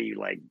gooey,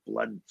 like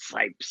blood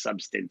type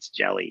substance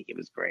jelly. It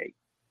was great.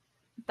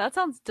 That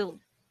sounds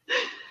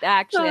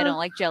Actually, I don't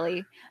like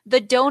jelly. The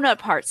donut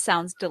part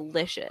sounds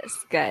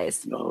delicious,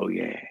 guys. Oh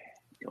yeah,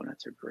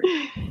 donuts are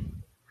great.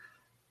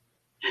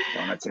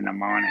 Donuts in the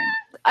morning.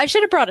 I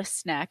should have brought a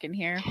snack in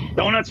here.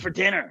 Donuts for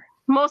dinner.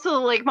 Most of the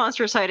lake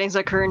monster sightings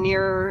occur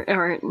near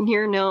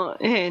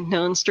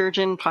known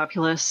sturgeon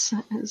populace,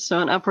 so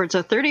an upwards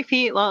of 30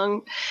 feet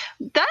long.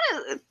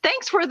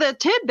 Thanks for the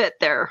tidbit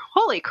there.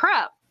 Holy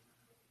crap!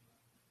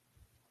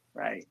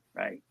 Right.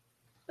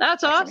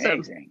 That's awesome.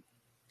 Amazing.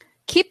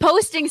 Keep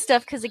posting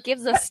stuff because it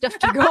gives us stuff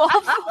to go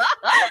off.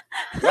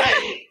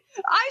 Right.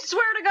 I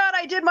swear to God,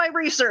 I did my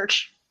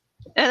research,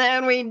 and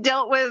then we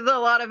dealt with a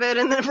lot of it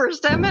in the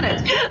first 10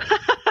 minutes.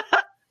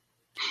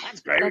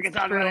 That's great. We can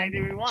talk about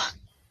anything we want.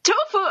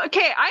 Tofu.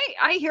 Okay,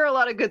 I hear a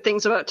lot of good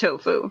things about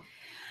tofu.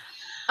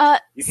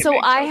 So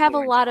I have a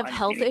lot of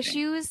health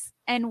issues,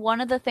 and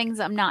one of the things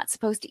I'm not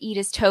supposed to eat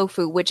is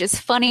tofu, which is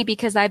funny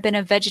because I've been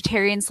a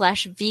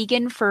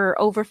vegetarian/vegan for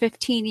over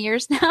 15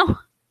 years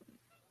now.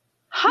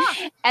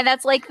 Huh. And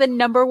that's like the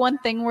number one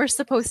thing we're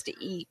supposed to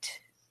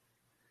eat.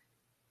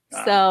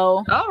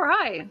 So all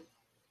right.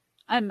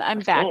 I'm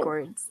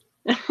backwards.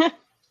 Cool.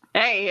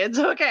 Hey, it's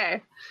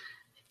okay.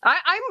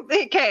 I'm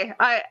okay.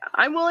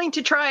 I'm willing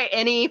to try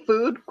any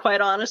food, quite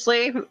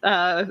honestly.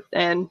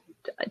 And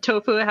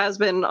tofu has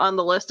been on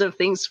the list of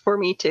things for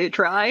me to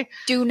try.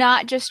 Do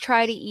not just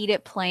try to eat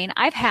it plain.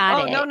 I've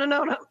had it.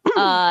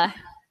 No.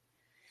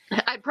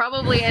 I'd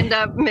probably end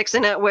up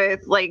mixing it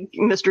with like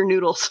Mr.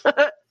 Noodles.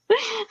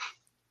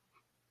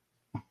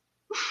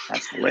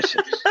 That's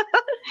delicious.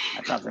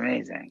 That sounds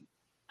amazing.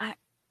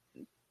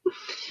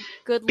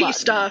 Good luck. Beef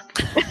stock.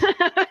 Did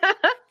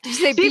you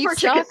say beef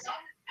stock?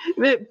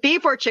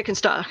 Beef or chicken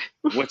stock?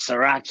 With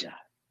sriracha.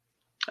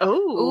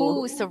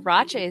 Oh,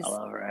 sriracha is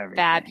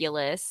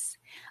fabulous.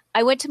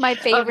 I went to my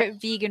favorite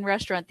vegan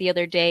restaurant the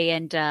other day,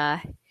 and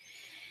I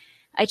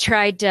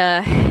tried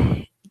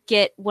to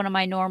get one of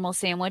my normal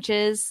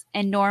sandwiches,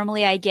 and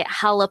normally I get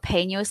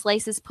jalapeno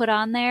slices put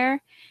on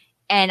there,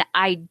 and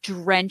I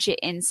drench it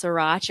in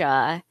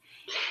sriracha.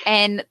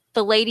 And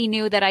the lady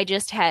knew that I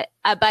just had,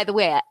 by the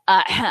way,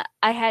 I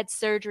had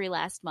surgery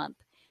last month.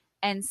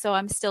 And so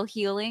I'm still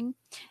healing.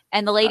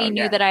 And the lady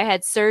knew that I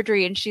had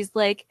surgery. And she's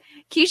like,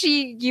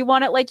 Keisha, you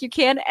want it like you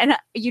can? And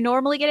you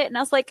normally get it? And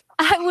I was like,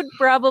 I would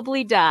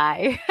probably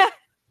die.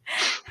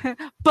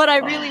 But I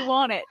really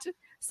want it.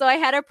 So I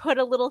had her put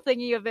a little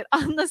thingy of it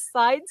on the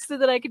side so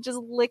that I could just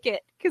lick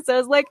it. Because I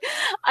was like,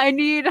 I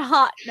need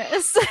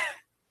hotness.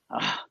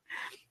 Wow,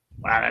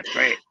 that's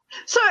great.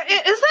 So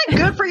is that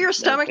good for your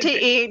stomach to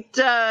eat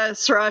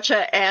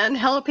sriracha and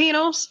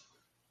jalapenos?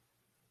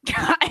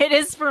 It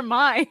is for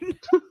mine.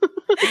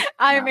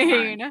 I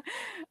mean,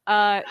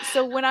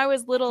 so when I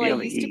was little, I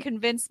used to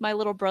convince my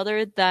little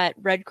brother that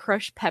red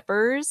crushed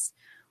peppers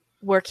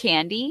were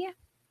candy.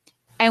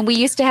 And we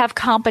used to have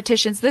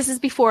competitions. This is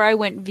before I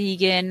went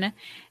vegan.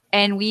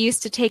 And we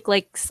used to take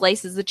like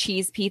slices of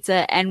cheese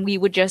pizza and we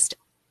would just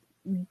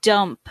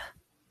dump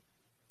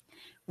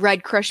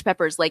red crushed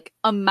peppers, like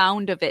a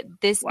mound of it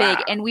this big.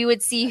 And we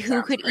would see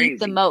who could eat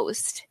the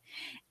most.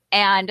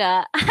 And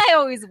I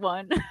always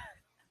won.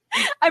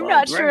 I'm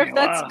not sure if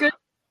that's good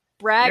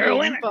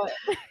bragging, but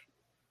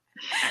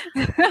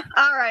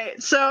all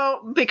right.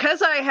 So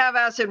because I have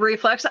acid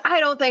reflux, I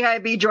don't think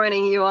I'd be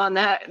joining you on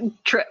that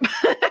trip.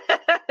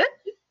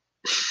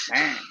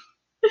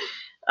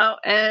 Oh,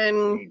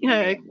 and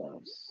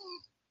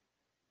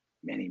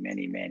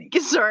many.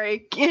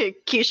 Sorry,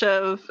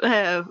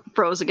 Keisha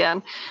froze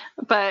again.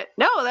 But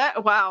no,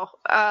 wow.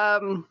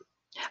 All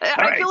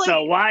right.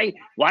 So why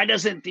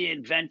doesn't the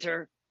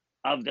inventor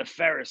of the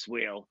Ferris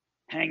wheel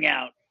hang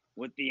out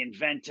with the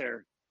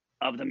inventor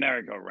of the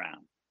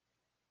merry-go-round?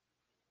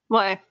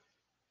 Why?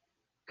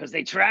 Because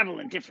they travel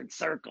in different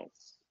circles.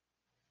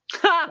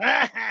 Ding!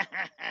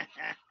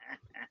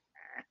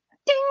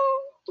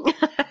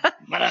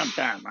 But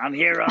I'm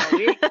here all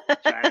week.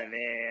 Try to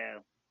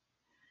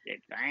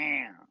get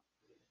down.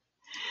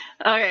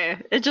 Okay,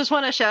 I just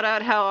want to shout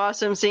out how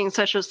awesome seeing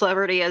such a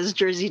celebrity as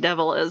Jersey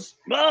Devil is.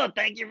 Oh,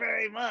 thank you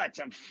very much.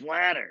 I'm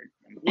flattered.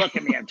 Look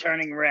at me. I'm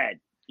turning red.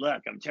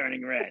 Look, I'm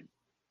turning red.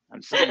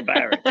 I'm so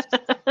embarrassed.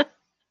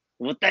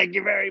 Well, thank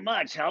you very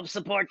much. Help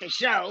support the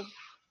show.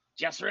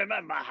 Just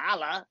remember,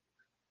 holla.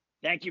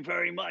 Thank you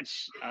very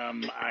much.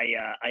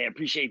 I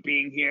appreciate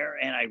being here,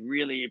 and I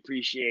really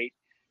appreciate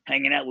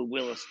hanging out with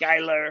Willow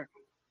Schuyler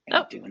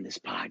and doing this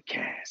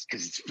podcast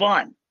because it's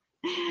fun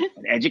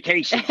and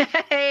education.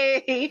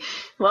 Hey,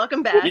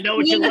 welcome back. You know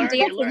what you learn?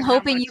 Dancing,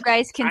 hoping you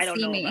guys can I don't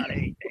see know me. about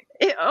anything.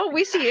 Oh,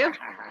 we see you.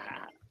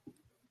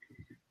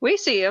 We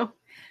see you.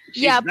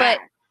 She's Yeah, back.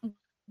 but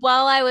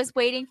while I was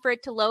waiting for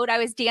it to load, I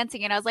was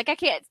dancing, and I was like, I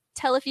can't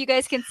tell if you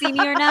guys can see me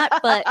or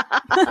not, but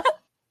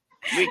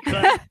We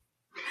could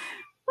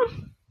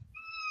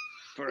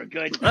for a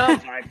good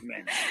 5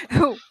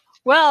 minutes.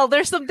 Well,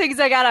 there's some things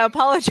I gotta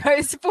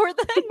apologize for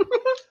then.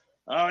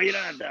 Oh, you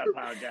don't have to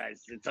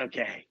apologize. It's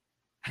okay.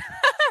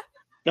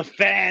 The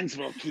fans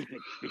will keep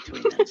it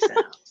between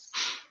themselves.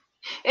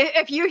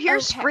 If you hear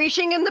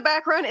screeching in the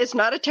background, it's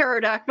not a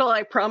pterodactyl.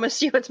 I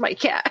promise you, it's my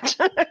cat.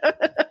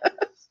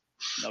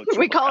 No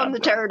We call him the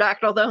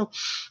pterodactyl, though.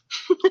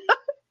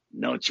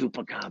 No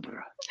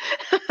chupacabra.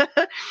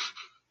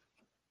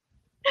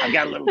 I've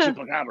got a little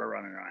chupacabra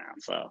running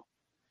around, so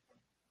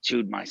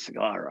chewed my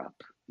cigar up.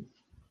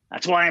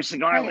 That's why I'm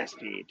cigarless,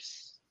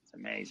 peeps. It's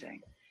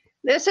amazing.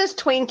 This is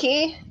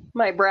Twinkie,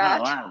 my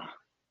brat. Oh, wow.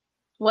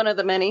 One of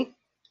the many.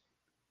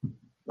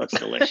 Looks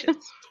delicious.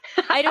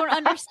 I don't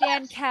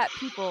understand cat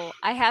people.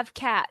 I have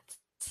cats.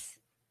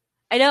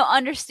 I don't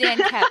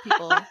understand cat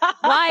people.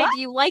 Why do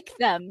you like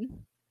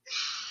them?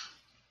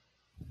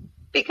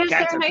 Because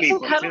Cats they're are nice and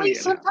people, cuddly too, you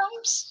know.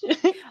 sometimes.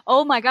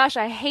 Oh my gosh,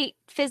 I hate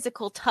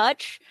physical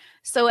touch.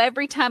 So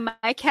every time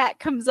my cat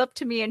comes up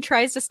to me and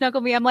tries to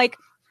snuggle me, I'm like,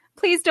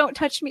 please don't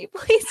touch me.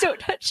 Please don't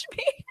touch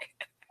me.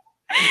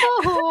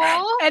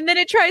 Aww. And then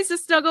it tries to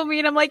snuggle me,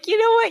 and I'm like, you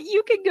know what?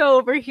 You can go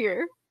over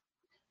here.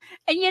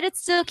 And yet it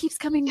still keeps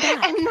coming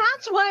back. And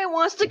that's why it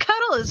wants to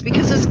cuddle, is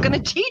because it's going to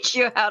teach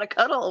you how to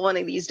cuddle one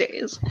of these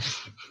days.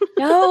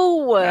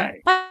 No.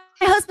 Right. My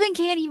husband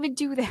can't even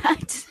do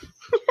that.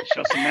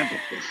 Show some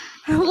empathy.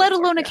 Let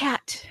alone a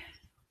cat.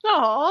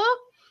 Aww.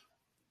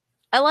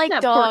 I like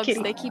That poor dogs.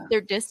 kitty. They keep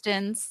their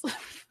distance.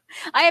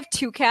 I have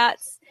 2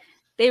 cats.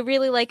 They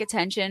really like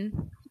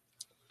attention.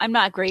 I'm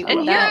not great with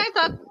And here that. I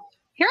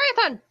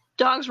thought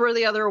dogs were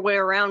the other way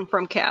around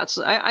from cats.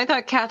 I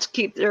thought cats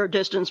keep their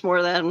distance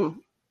more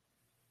than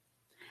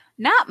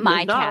Not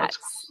my dogs.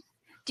 cats.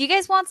 Do you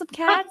guys want some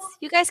cats?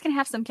 You guys can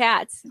have some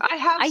cats. I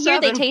have. I hear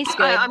they 7. taste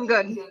good. I'm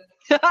good.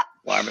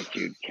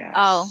 Barbecued cats.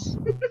 Oh.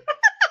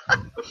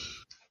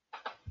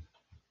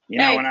 You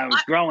know, Hey, when I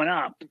was growing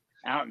up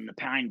out in the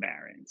Pine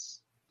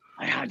Barrens,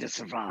 I had to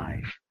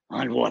survive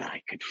on what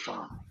I could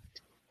find.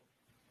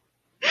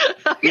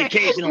 The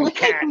occasional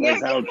cat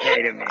was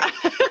okay to me.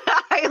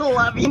 I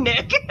love you,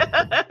 Nick.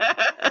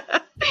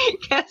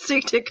 Cats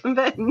seek to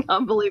convert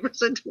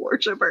non-believers into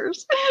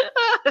worshippers.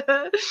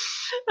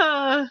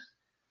 Because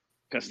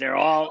they're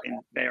all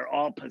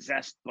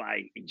possessed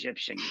by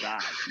Egyptian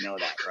gods. You know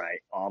that,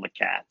 right? All the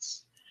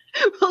cats.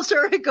 We'll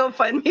start a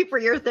GoFundMe for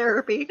your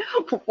therapy.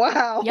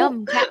 Wow.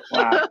 Yum cat.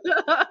 Wow,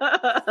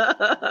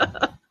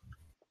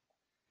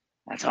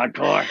 that's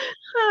hardcore.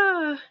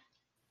 You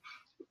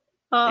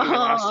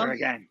lost her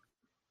again.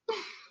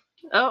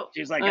 Oh.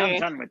 She's like, okay. I'm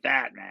done with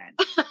that, man.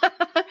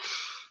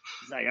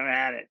 She's like, I've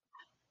had it.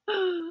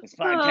 This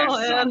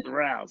podcast is off the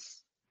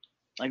rails.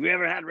 Like we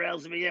ever had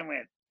rails to begin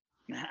with.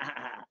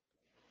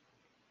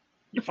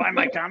 You find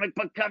my comic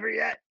book cover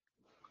yet?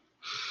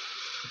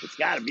 It's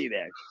got to be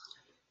there.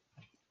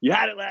 You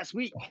had it last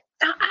week.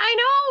 I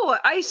know.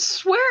 I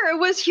swear it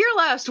was here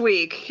last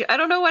week. I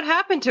don't know what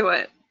happened to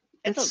it.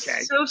 It's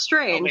okay. So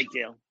strange. No big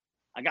deal.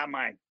 I got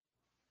my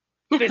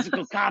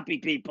physical copy,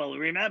 people.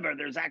 Remember,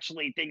 there's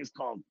actually things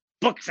called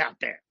books out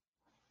there.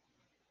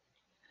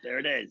 There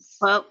it is.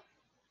 Well,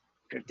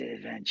 Cryptid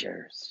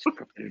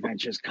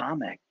Adventures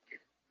comic.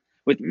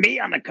 With me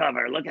on the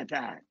cover. Look at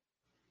that.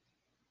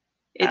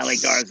 Ali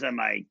Garza,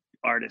 my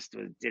artist,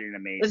 did an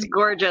amazing. It's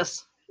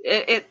gorgeous.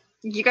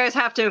 You guys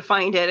have to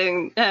find it,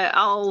 and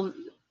I'll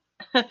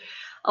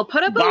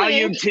put up a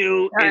Volume link.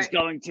 2 All is right.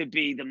 going to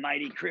be the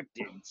Mighty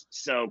Cryptids.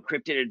 So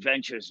Cryptid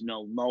Adventures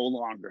no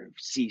longer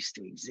cease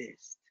to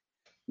exist.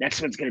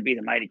 Next one's going to be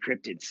the Mighty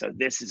Cryptids. So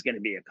this is going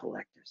to be a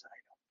collector's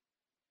item.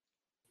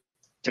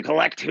 To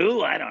collect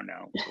who? I don't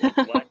know.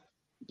 What?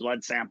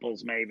 Blood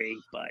samples maybe,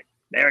 but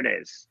there it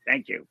is.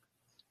 Thank you.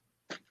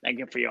 Thank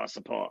you for your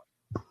support.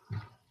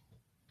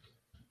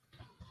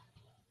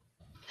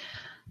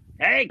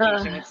 Hey,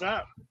 Keisha, what's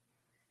up?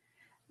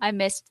 I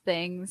missed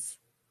things.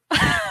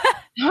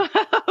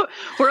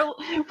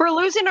 We're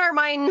losing our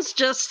minds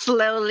just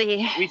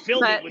slowly. We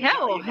filled But it with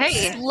hell, valuable hey.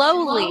 stuff.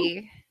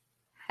 Slowly.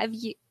 Have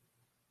you?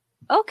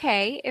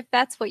 Okay, if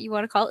that's what you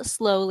want to call it,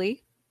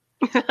 slowly.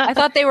 I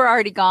thought they were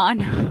already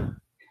gone.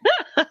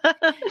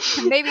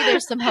 Maybe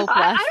there's some hope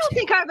left. I don't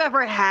think I've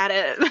ever had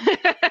it.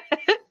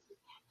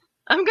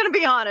 I'm going to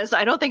be honest.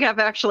 I don't think I've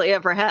actually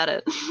ever had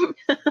it.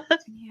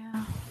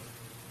 Yeah.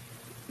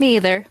 Me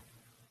either.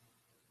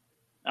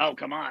 Oh,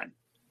 come on.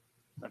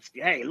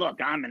 Hey, look,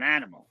 I'm an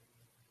animal.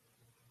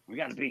 We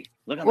got to be.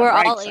 Look on We're the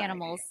bright all side.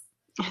 animals.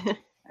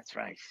 That's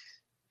right.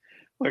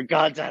 We're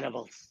God's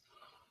animals.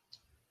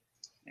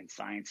 And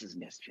science is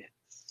misfits.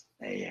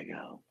 There you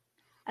go.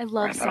 I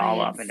love Wrap science. it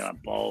all up into a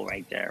bowl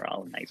right there.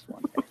 All nice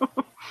one.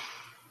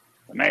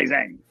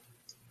 Amazing.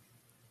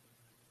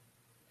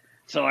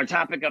 So our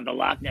topic of the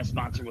Loch Ness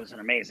Monster was an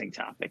amazing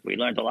topic. We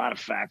learned a lot of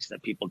facts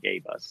that people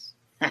gave us.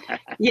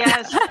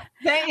 Yes.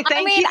 Thank I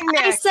you,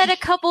 Nick. I said a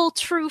couple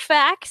true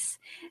facts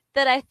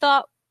that I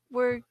thought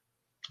were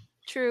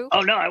true.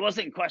 Oh, no, I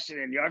wasn't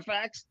questioning your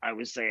facts. I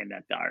was saying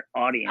that our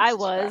audience's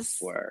facts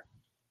were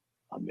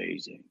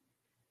amazing.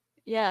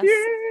 Yes.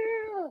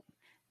 Yeah.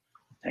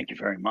 Thank you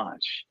very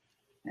much.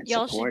 And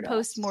y'all should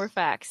post more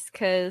facts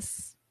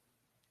because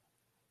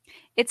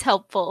it's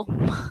helpful.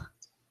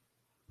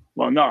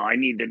 Well, no,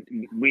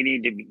 we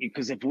need to,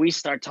 because if we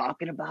start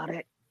talking about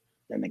it,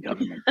 then the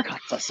government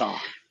cuts us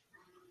off.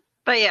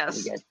 But yes.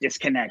 We get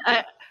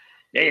disconnected.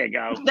 There you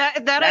go.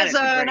 That is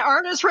an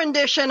artist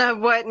rendition of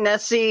what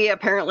Nessie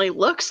apparently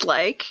looks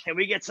like. Can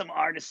we get some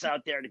artists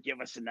out there to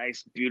give us a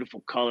nice,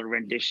 beautiful color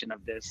rendition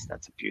of this?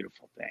 That's a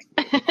beautiful thing.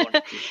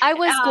 I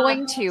was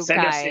going to,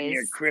 send guys. us in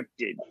your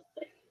cryptid.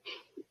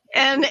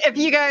 And if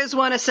you guys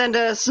want to send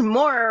us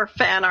more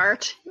fan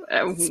art,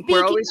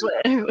 we're always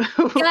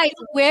guys.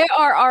 Where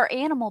are our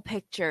animal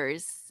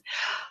pictures?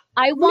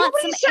 I want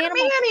Nobody some sent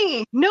me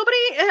any. Nobody.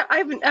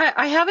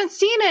 I haven't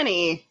seen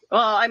any.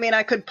 Well, I mean,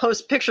 I could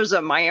post pictures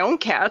of my own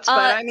cats,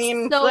 but I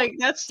mean, so like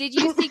that's. Did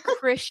you see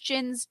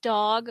Christian's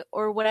dog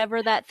or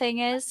whatever that thing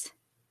is?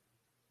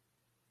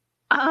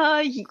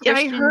 Christian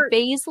I heard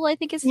Basil, I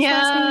think is his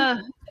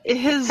last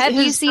name. Have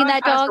you seen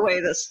that dog?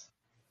 Away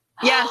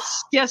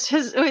yes.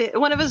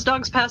 One of his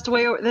dogs passed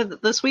away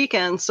this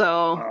weekend.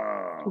 So,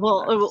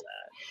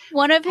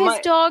 one of his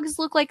dogs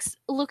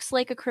looks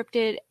like a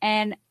cryptid,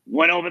 and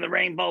went over the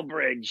Rainbow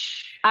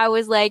Bridge. I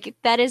was like,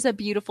 "That is a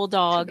beautiful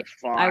dog.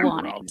 I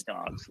want it." All the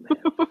dogs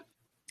live.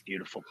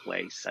 Beautiful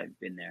place. I've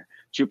been there.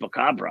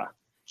 Chupacabra,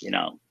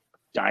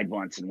 died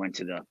once and went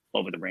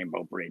over the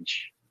Rainbow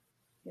Bridge.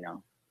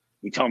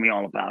 He told me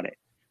all about it.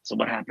 So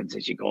what happens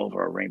is you go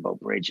over a Rainbow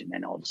Bridge, and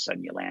then all of a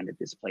sudden you land at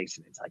this place,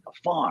 and it's like a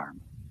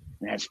farm.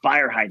 It has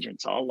fire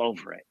hydrants all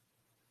over it.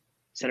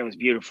 Said it was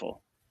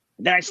beautiful.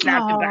 And then I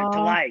snapped him back to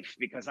life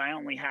because I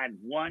only had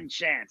one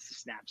chance to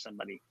snap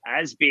somebody.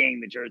 As being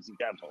the Jersey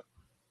Devil,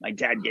 my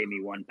dad gave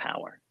me one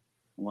power.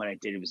 And what I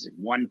did was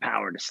one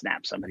power to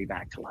snap somebody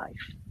back to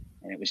life.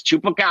 And it was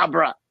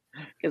Chupacabra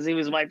because he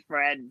was my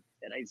friend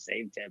and I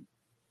saved him.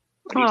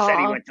 But he said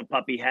he went to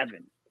puppy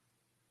heaven.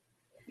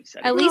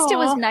 At least it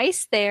was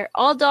nice there.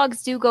 All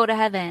dogs do go to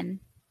heaven.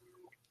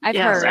 I've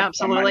heard.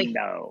 Absolutely.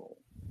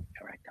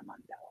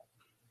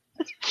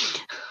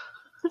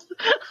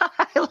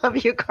 I love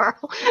you,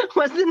 Carl.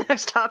 What's the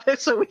next topic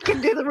so we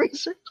can do the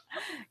research?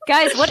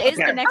 Guys, what is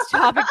the next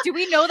topic? Do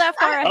we know that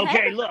far ahead?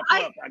 Okay, look.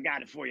 I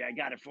got it for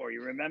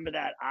you. Remember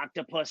that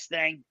octopus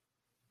thing?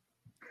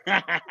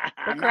 The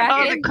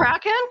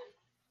Kraken?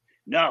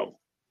 No.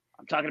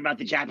 I'm talking about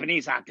the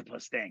Japanese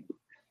octopus thing.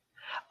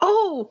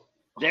 Oh.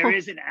 There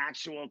is an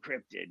actual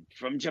cryptid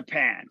from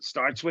Japan.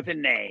 Starts with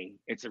an A.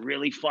 It's a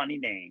really funny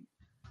name.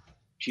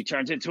 She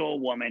turns into a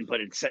woman, but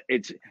it's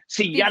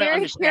see, you gotta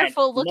understand. Be very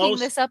careful looking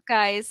this up,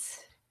 guys.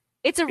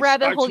 It's a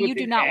rabbit hole you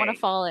do not want to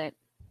fall in.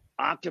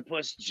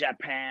 Octopus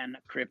Japan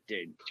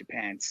cryptid,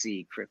 Japan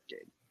sea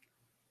cryptid.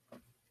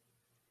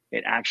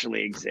 It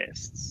actually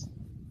exists.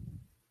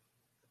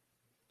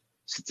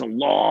 So it's a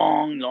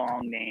long,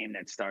 long name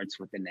that starts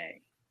with an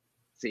A.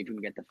 See if we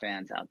can get the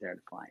fans out there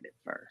to find it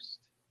first.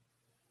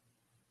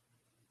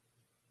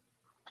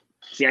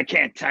 See, I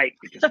can't type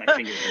because my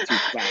fingers are too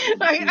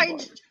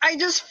fat. I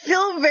just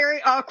feel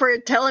very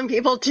awkward telling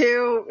people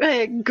to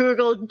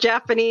Google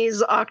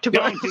Japanese octopus.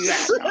 Don't do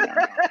that.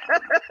 No.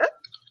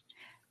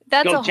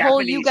 That's a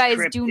hole you guys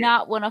do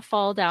not want to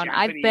fall down.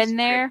 Japanese I've been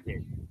there.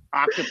 Cryptid.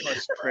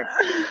 Octopus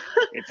cryptid.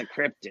 It's a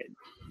cryptid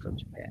from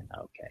Japan.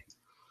 Okay.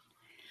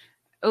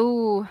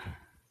 Ooh.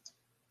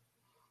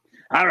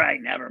 All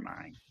right, never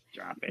mind.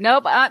 Drop it.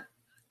 Nope.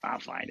 I'll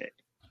find it.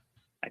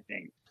 I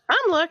think.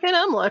 I'm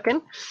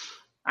looking.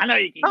 I know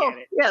you can get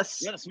it. Yes.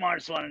 You're the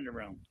smartest one in the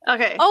room.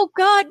 Okay. Oh,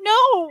 God,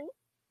 no.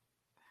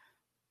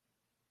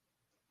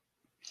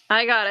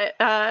 I got it.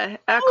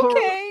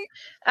 Okay.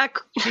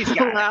 She's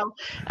got wow.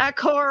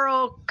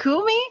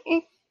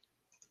 Akorokumi?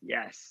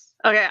 Yes.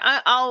 Okay,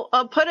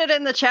 I'll put it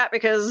in the chat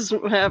because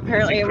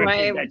apparently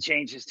my that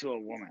changes to a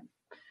woman.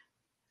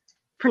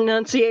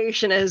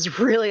 Pronunciation is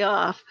really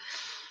off.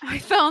 I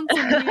found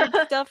some weird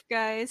stuff,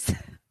 guys.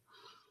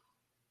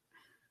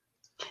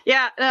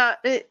 Yeah,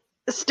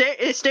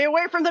 stay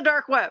away from the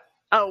dark web.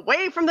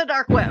 Away from the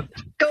dark web.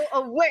 Go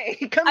away.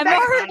 Come I'm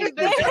back. already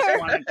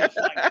there.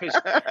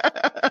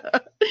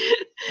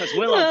 Because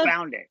Willow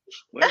found it.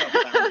 Willow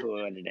found who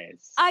it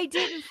is. I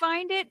didn't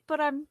find it, but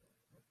I'm...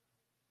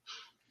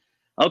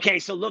 Okay,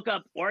 so look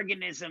up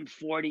organism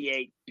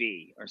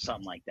 48b or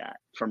something like that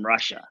from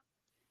Russia.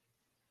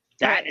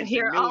 That is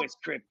the newest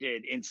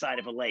cryptid inside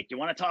of a lake. You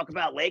want to talk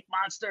about lake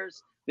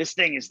monsters? This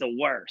thing is the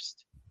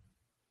worst.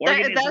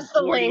 Organism that's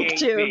the link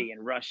 48b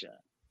in Russia.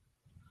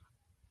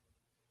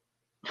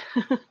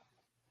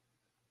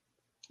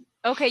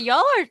 Okay,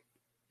 y'all are.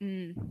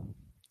 I'm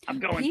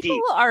going People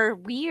deep. are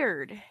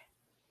weird.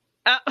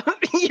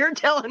 You're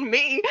telling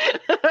me.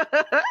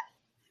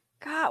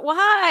 God,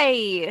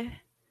 why?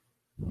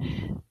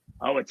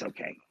 Oh, it's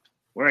okay.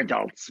 We're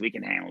adults. We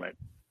can handle it.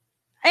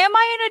 Am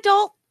I an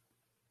adult?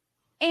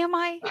 Am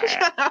I?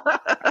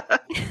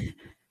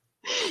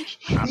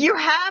 You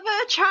have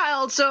a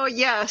child, so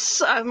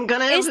yes, I'm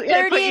gonna Is put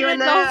 30 you in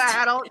the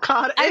adult?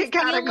 adult I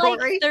category. feel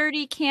like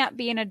 30 can't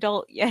be an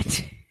adult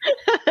yet.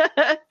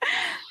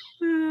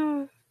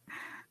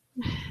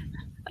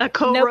 A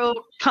Koro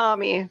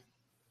Kami.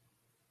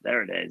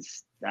 There it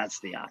is. That's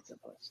the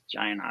octopus.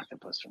 Giant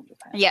octopus from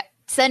Japan. Yeah,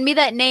 send me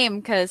that name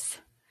because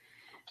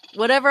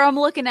whatever I'm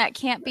looking at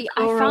can't be.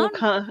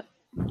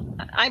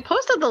 I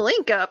posted the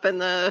link up in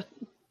the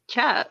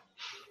chat.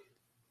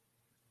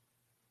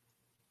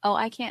 Oh,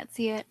 I can't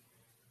see it.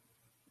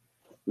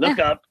 Look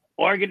up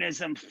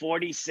organism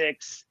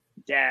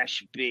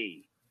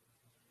 46-B.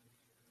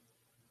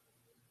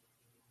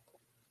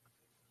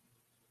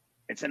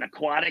 It's an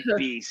aquatic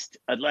beast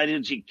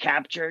allegedly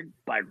captured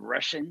by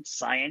Russian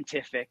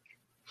scientific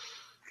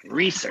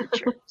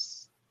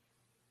researchers.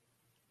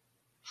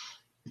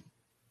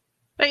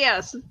 But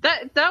yes,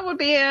 that would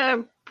be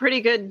a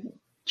pretty good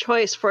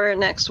choice for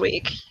next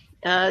week.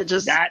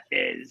 That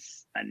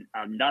is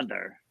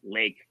another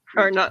lake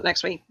creature. Or not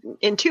next week,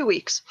 in 2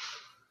 weeks.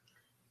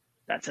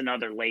 That's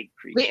another lake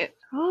creature.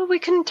 We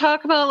can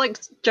talk about like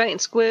giant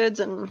squids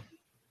and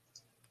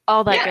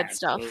all that good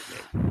stuff.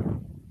 Absolutely.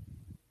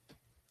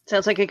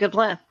 Sounds like a good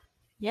plan.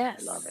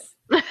 Yes. I love it.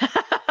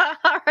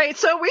 All right,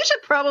 so we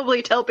should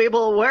probably tell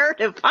people where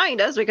to find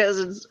us because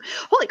it's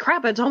holy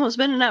crap, it's almost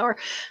been an hour.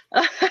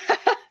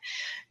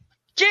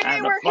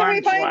 JD,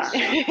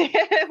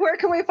 where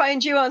can we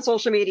find you on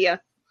social media?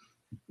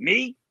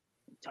 Me?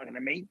 Talking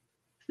to me?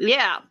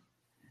 Yeah.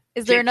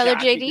 Is there another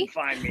JD? You can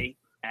find me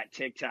at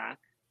TikTok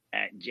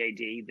at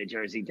JD the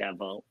Jersey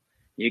Devil.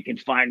 You can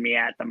find me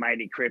at the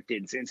Mighty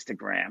Cryptids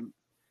Instagram.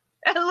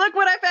 And look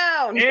what I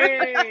found! Hey,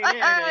 there it is.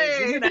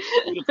 Isn't that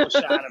a beautiful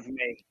shot of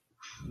me?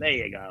 There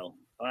you go.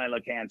 Oh, I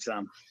look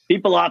handsome.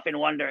 People often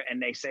wonder,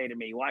 and they say to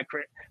me, why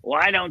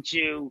don't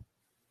you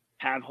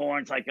have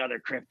horns like other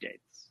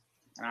cryptids?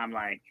 And I'm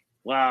like,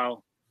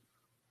 well,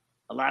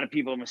 a lot of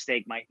people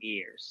mistake my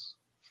ears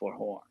for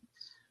horns.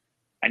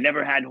 I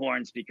never had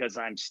horns because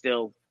I'm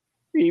still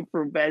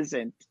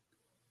prepubescent.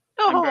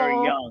 I'm very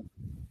young.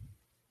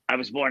 I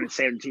was born in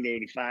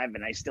 1785,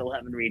 and I still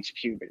haven't reached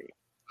puberty.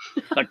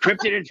 But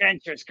Cryptid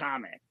Adventures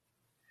comic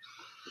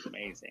is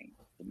amazing.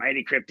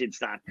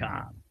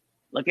 TheMightyCryptids.com.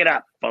 Look it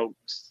up,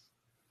 folks.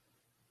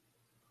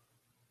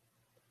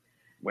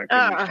 Where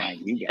can we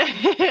find you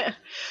guys?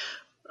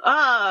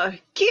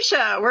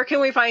 Keisha, where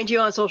can we find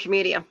you on social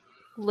media?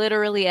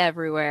 Literally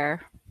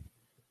everywhere.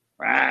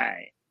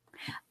 Right.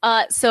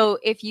 So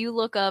if you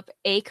look up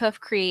Acuff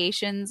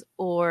Creations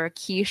or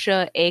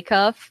Keisha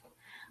Acuff,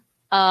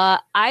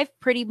 I've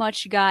pretty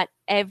much got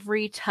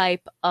every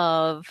type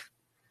of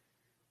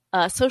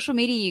social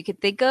media you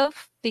could think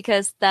of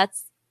because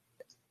that's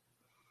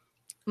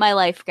my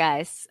life,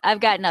 guys. I've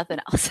got nothing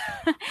else.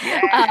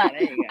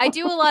 I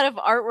do a lot of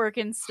artwork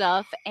and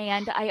stuff,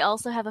 and I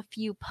also have a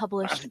few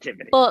published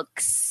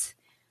books.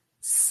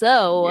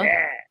 So,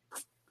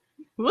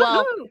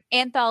 well,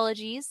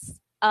 anthologies.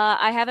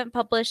 I haven't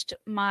published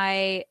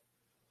my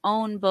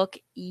own book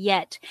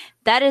yet.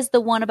 That is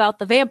the one about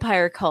the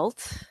vampire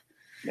cult.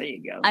 There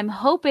you go. I'm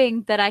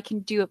hoping that I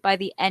can do it by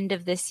the end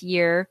of this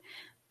year.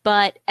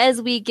 But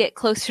as we get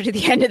closer to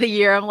the end of the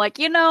year, I'm like,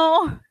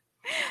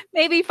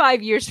 maybe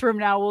 5 years from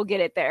now we'll get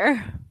it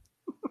there.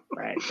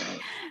 Right.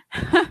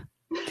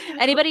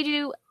 Anybody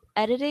do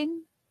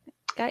editing,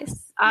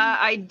 guys?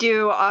 I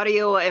do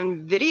audio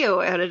and video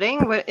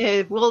editing, but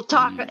we'll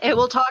talk.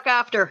 We'll talk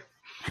after.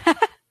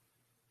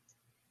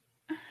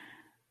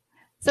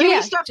 So Give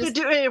me stuff to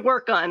do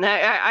work on.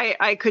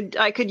 I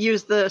could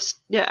use this.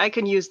 Yeah, I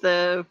can use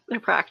the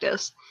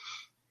practice.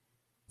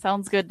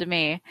 Sounds good to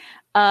me.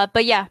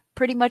 But yeah,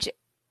 pretty much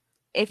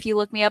if you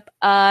look me up,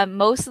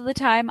 most of the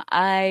time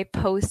I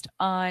post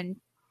on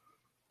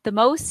the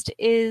most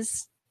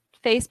is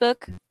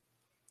Facebook,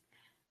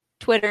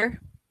 Twitter,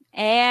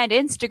 and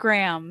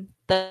Instagram.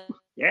 The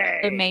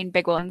main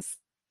big ones.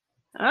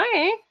 All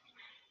right.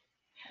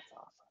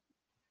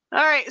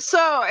 All right.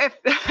 So if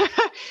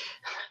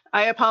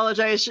I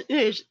apologize,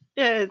 the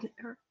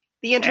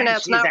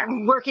internet's not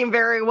working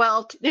very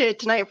well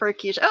tonight for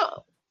Keisha.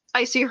 Oh,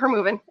 I see her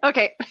moving.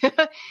 Okay.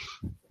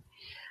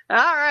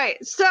 All right.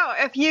 So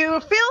if you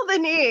feel the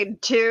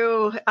need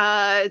to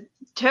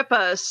tip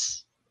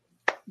us,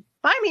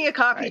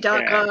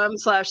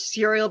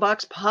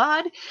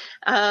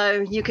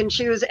 buymeacoffee.com/cerealboxpod. You can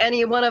choose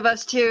any one of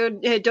us to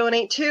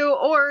donate to,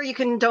 or you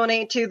can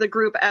donate to the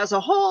group as a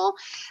whole.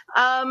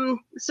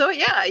 So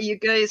yeah, you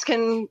guys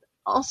can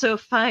also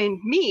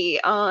find me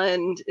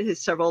on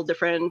several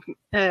different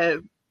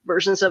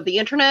versions of the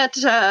internet,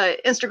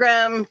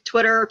 Instagram,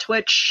 Twitter,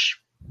 Twitch,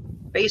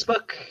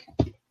 Facebook.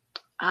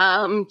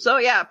 So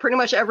yeah, pretty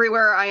much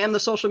everywhere. I am the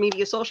social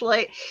media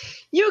socialite.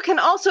 You can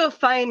also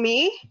find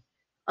me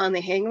on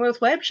the Hanging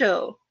with Web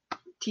Show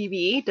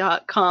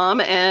TV.com,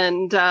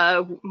 and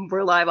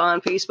we're live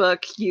on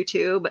Facebook,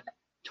 YouTube,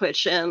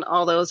 Twitch, and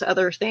all those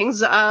other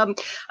things.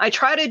 I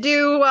try to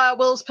do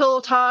Will's Pillow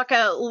Talk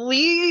at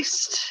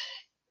least,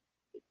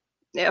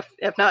 if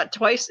not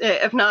twice,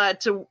 if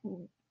not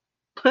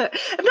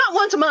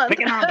once a month. Pick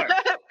a number.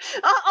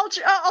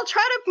 I'll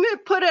try to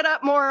put it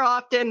up more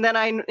often than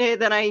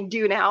I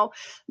do now,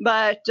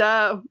 but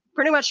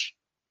pretty much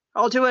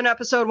I'll do an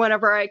episode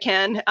whenever I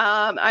can.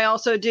 I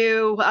also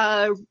do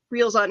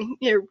Reels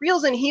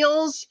and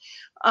Heels,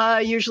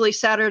 usually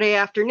Saturday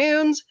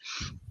afternoons.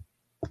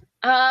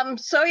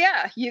 So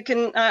yeah, you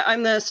can.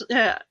 I'm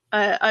the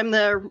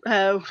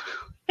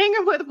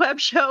Hanging with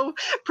Web Show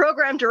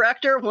program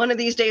director. One of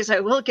these days I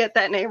will get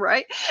that name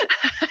right.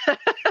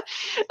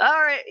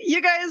 All right,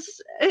 you guys,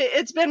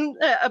 it's been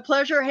a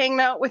pleasure hanging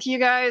out with you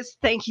guys.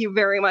 Thank you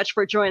very much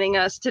for joining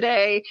us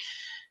today.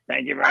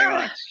 Thank you very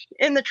much.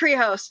 In the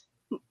treehouse.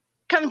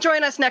 Come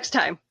join us next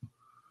time.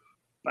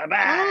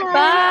 Bye-bye.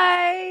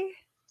 Bye.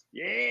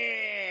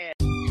 Yeah.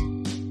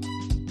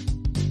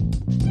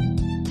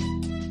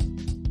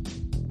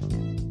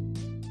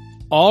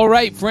 All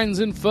right, friends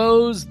and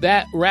foes,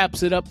 that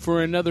wraps it up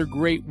for another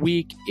great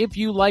week. If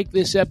you like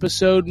this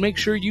episode, make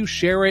sure you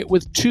share it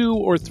with 200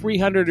 or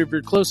 300 of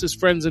your closest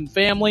friends and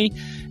family.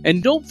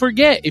 And don't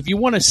forget, if you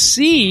want to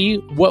see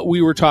what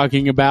we were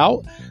talking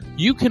about,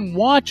 you can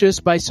watch us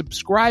by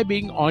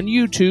subscribing on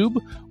YouTube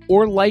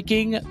or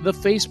liking the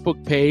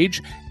Facebook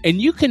page.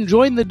 And you can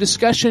join the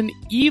discussion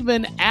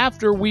even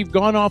after we've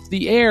gone off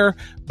the air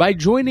by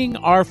joining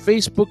our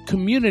Facebook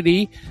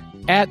community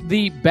at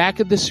the Back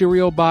of the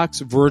Cereal Box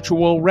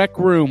virtual rec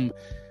room.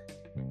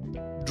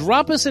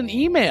 Drop us an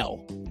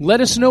email. Let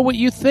us know what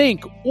you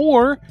think,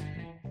 or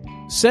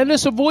send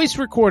us a voice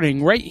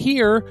recording right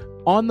here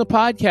on the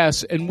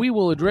podcast, and we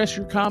will address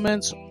your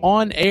comments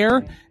on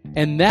air,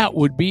 and that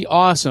would be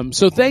awesome.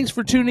 So thanks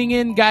for tuning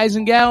in, guys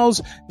and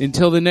gals.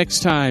 Until the next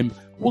time,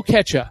 we'll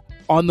catch you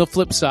on the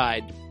flip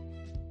side.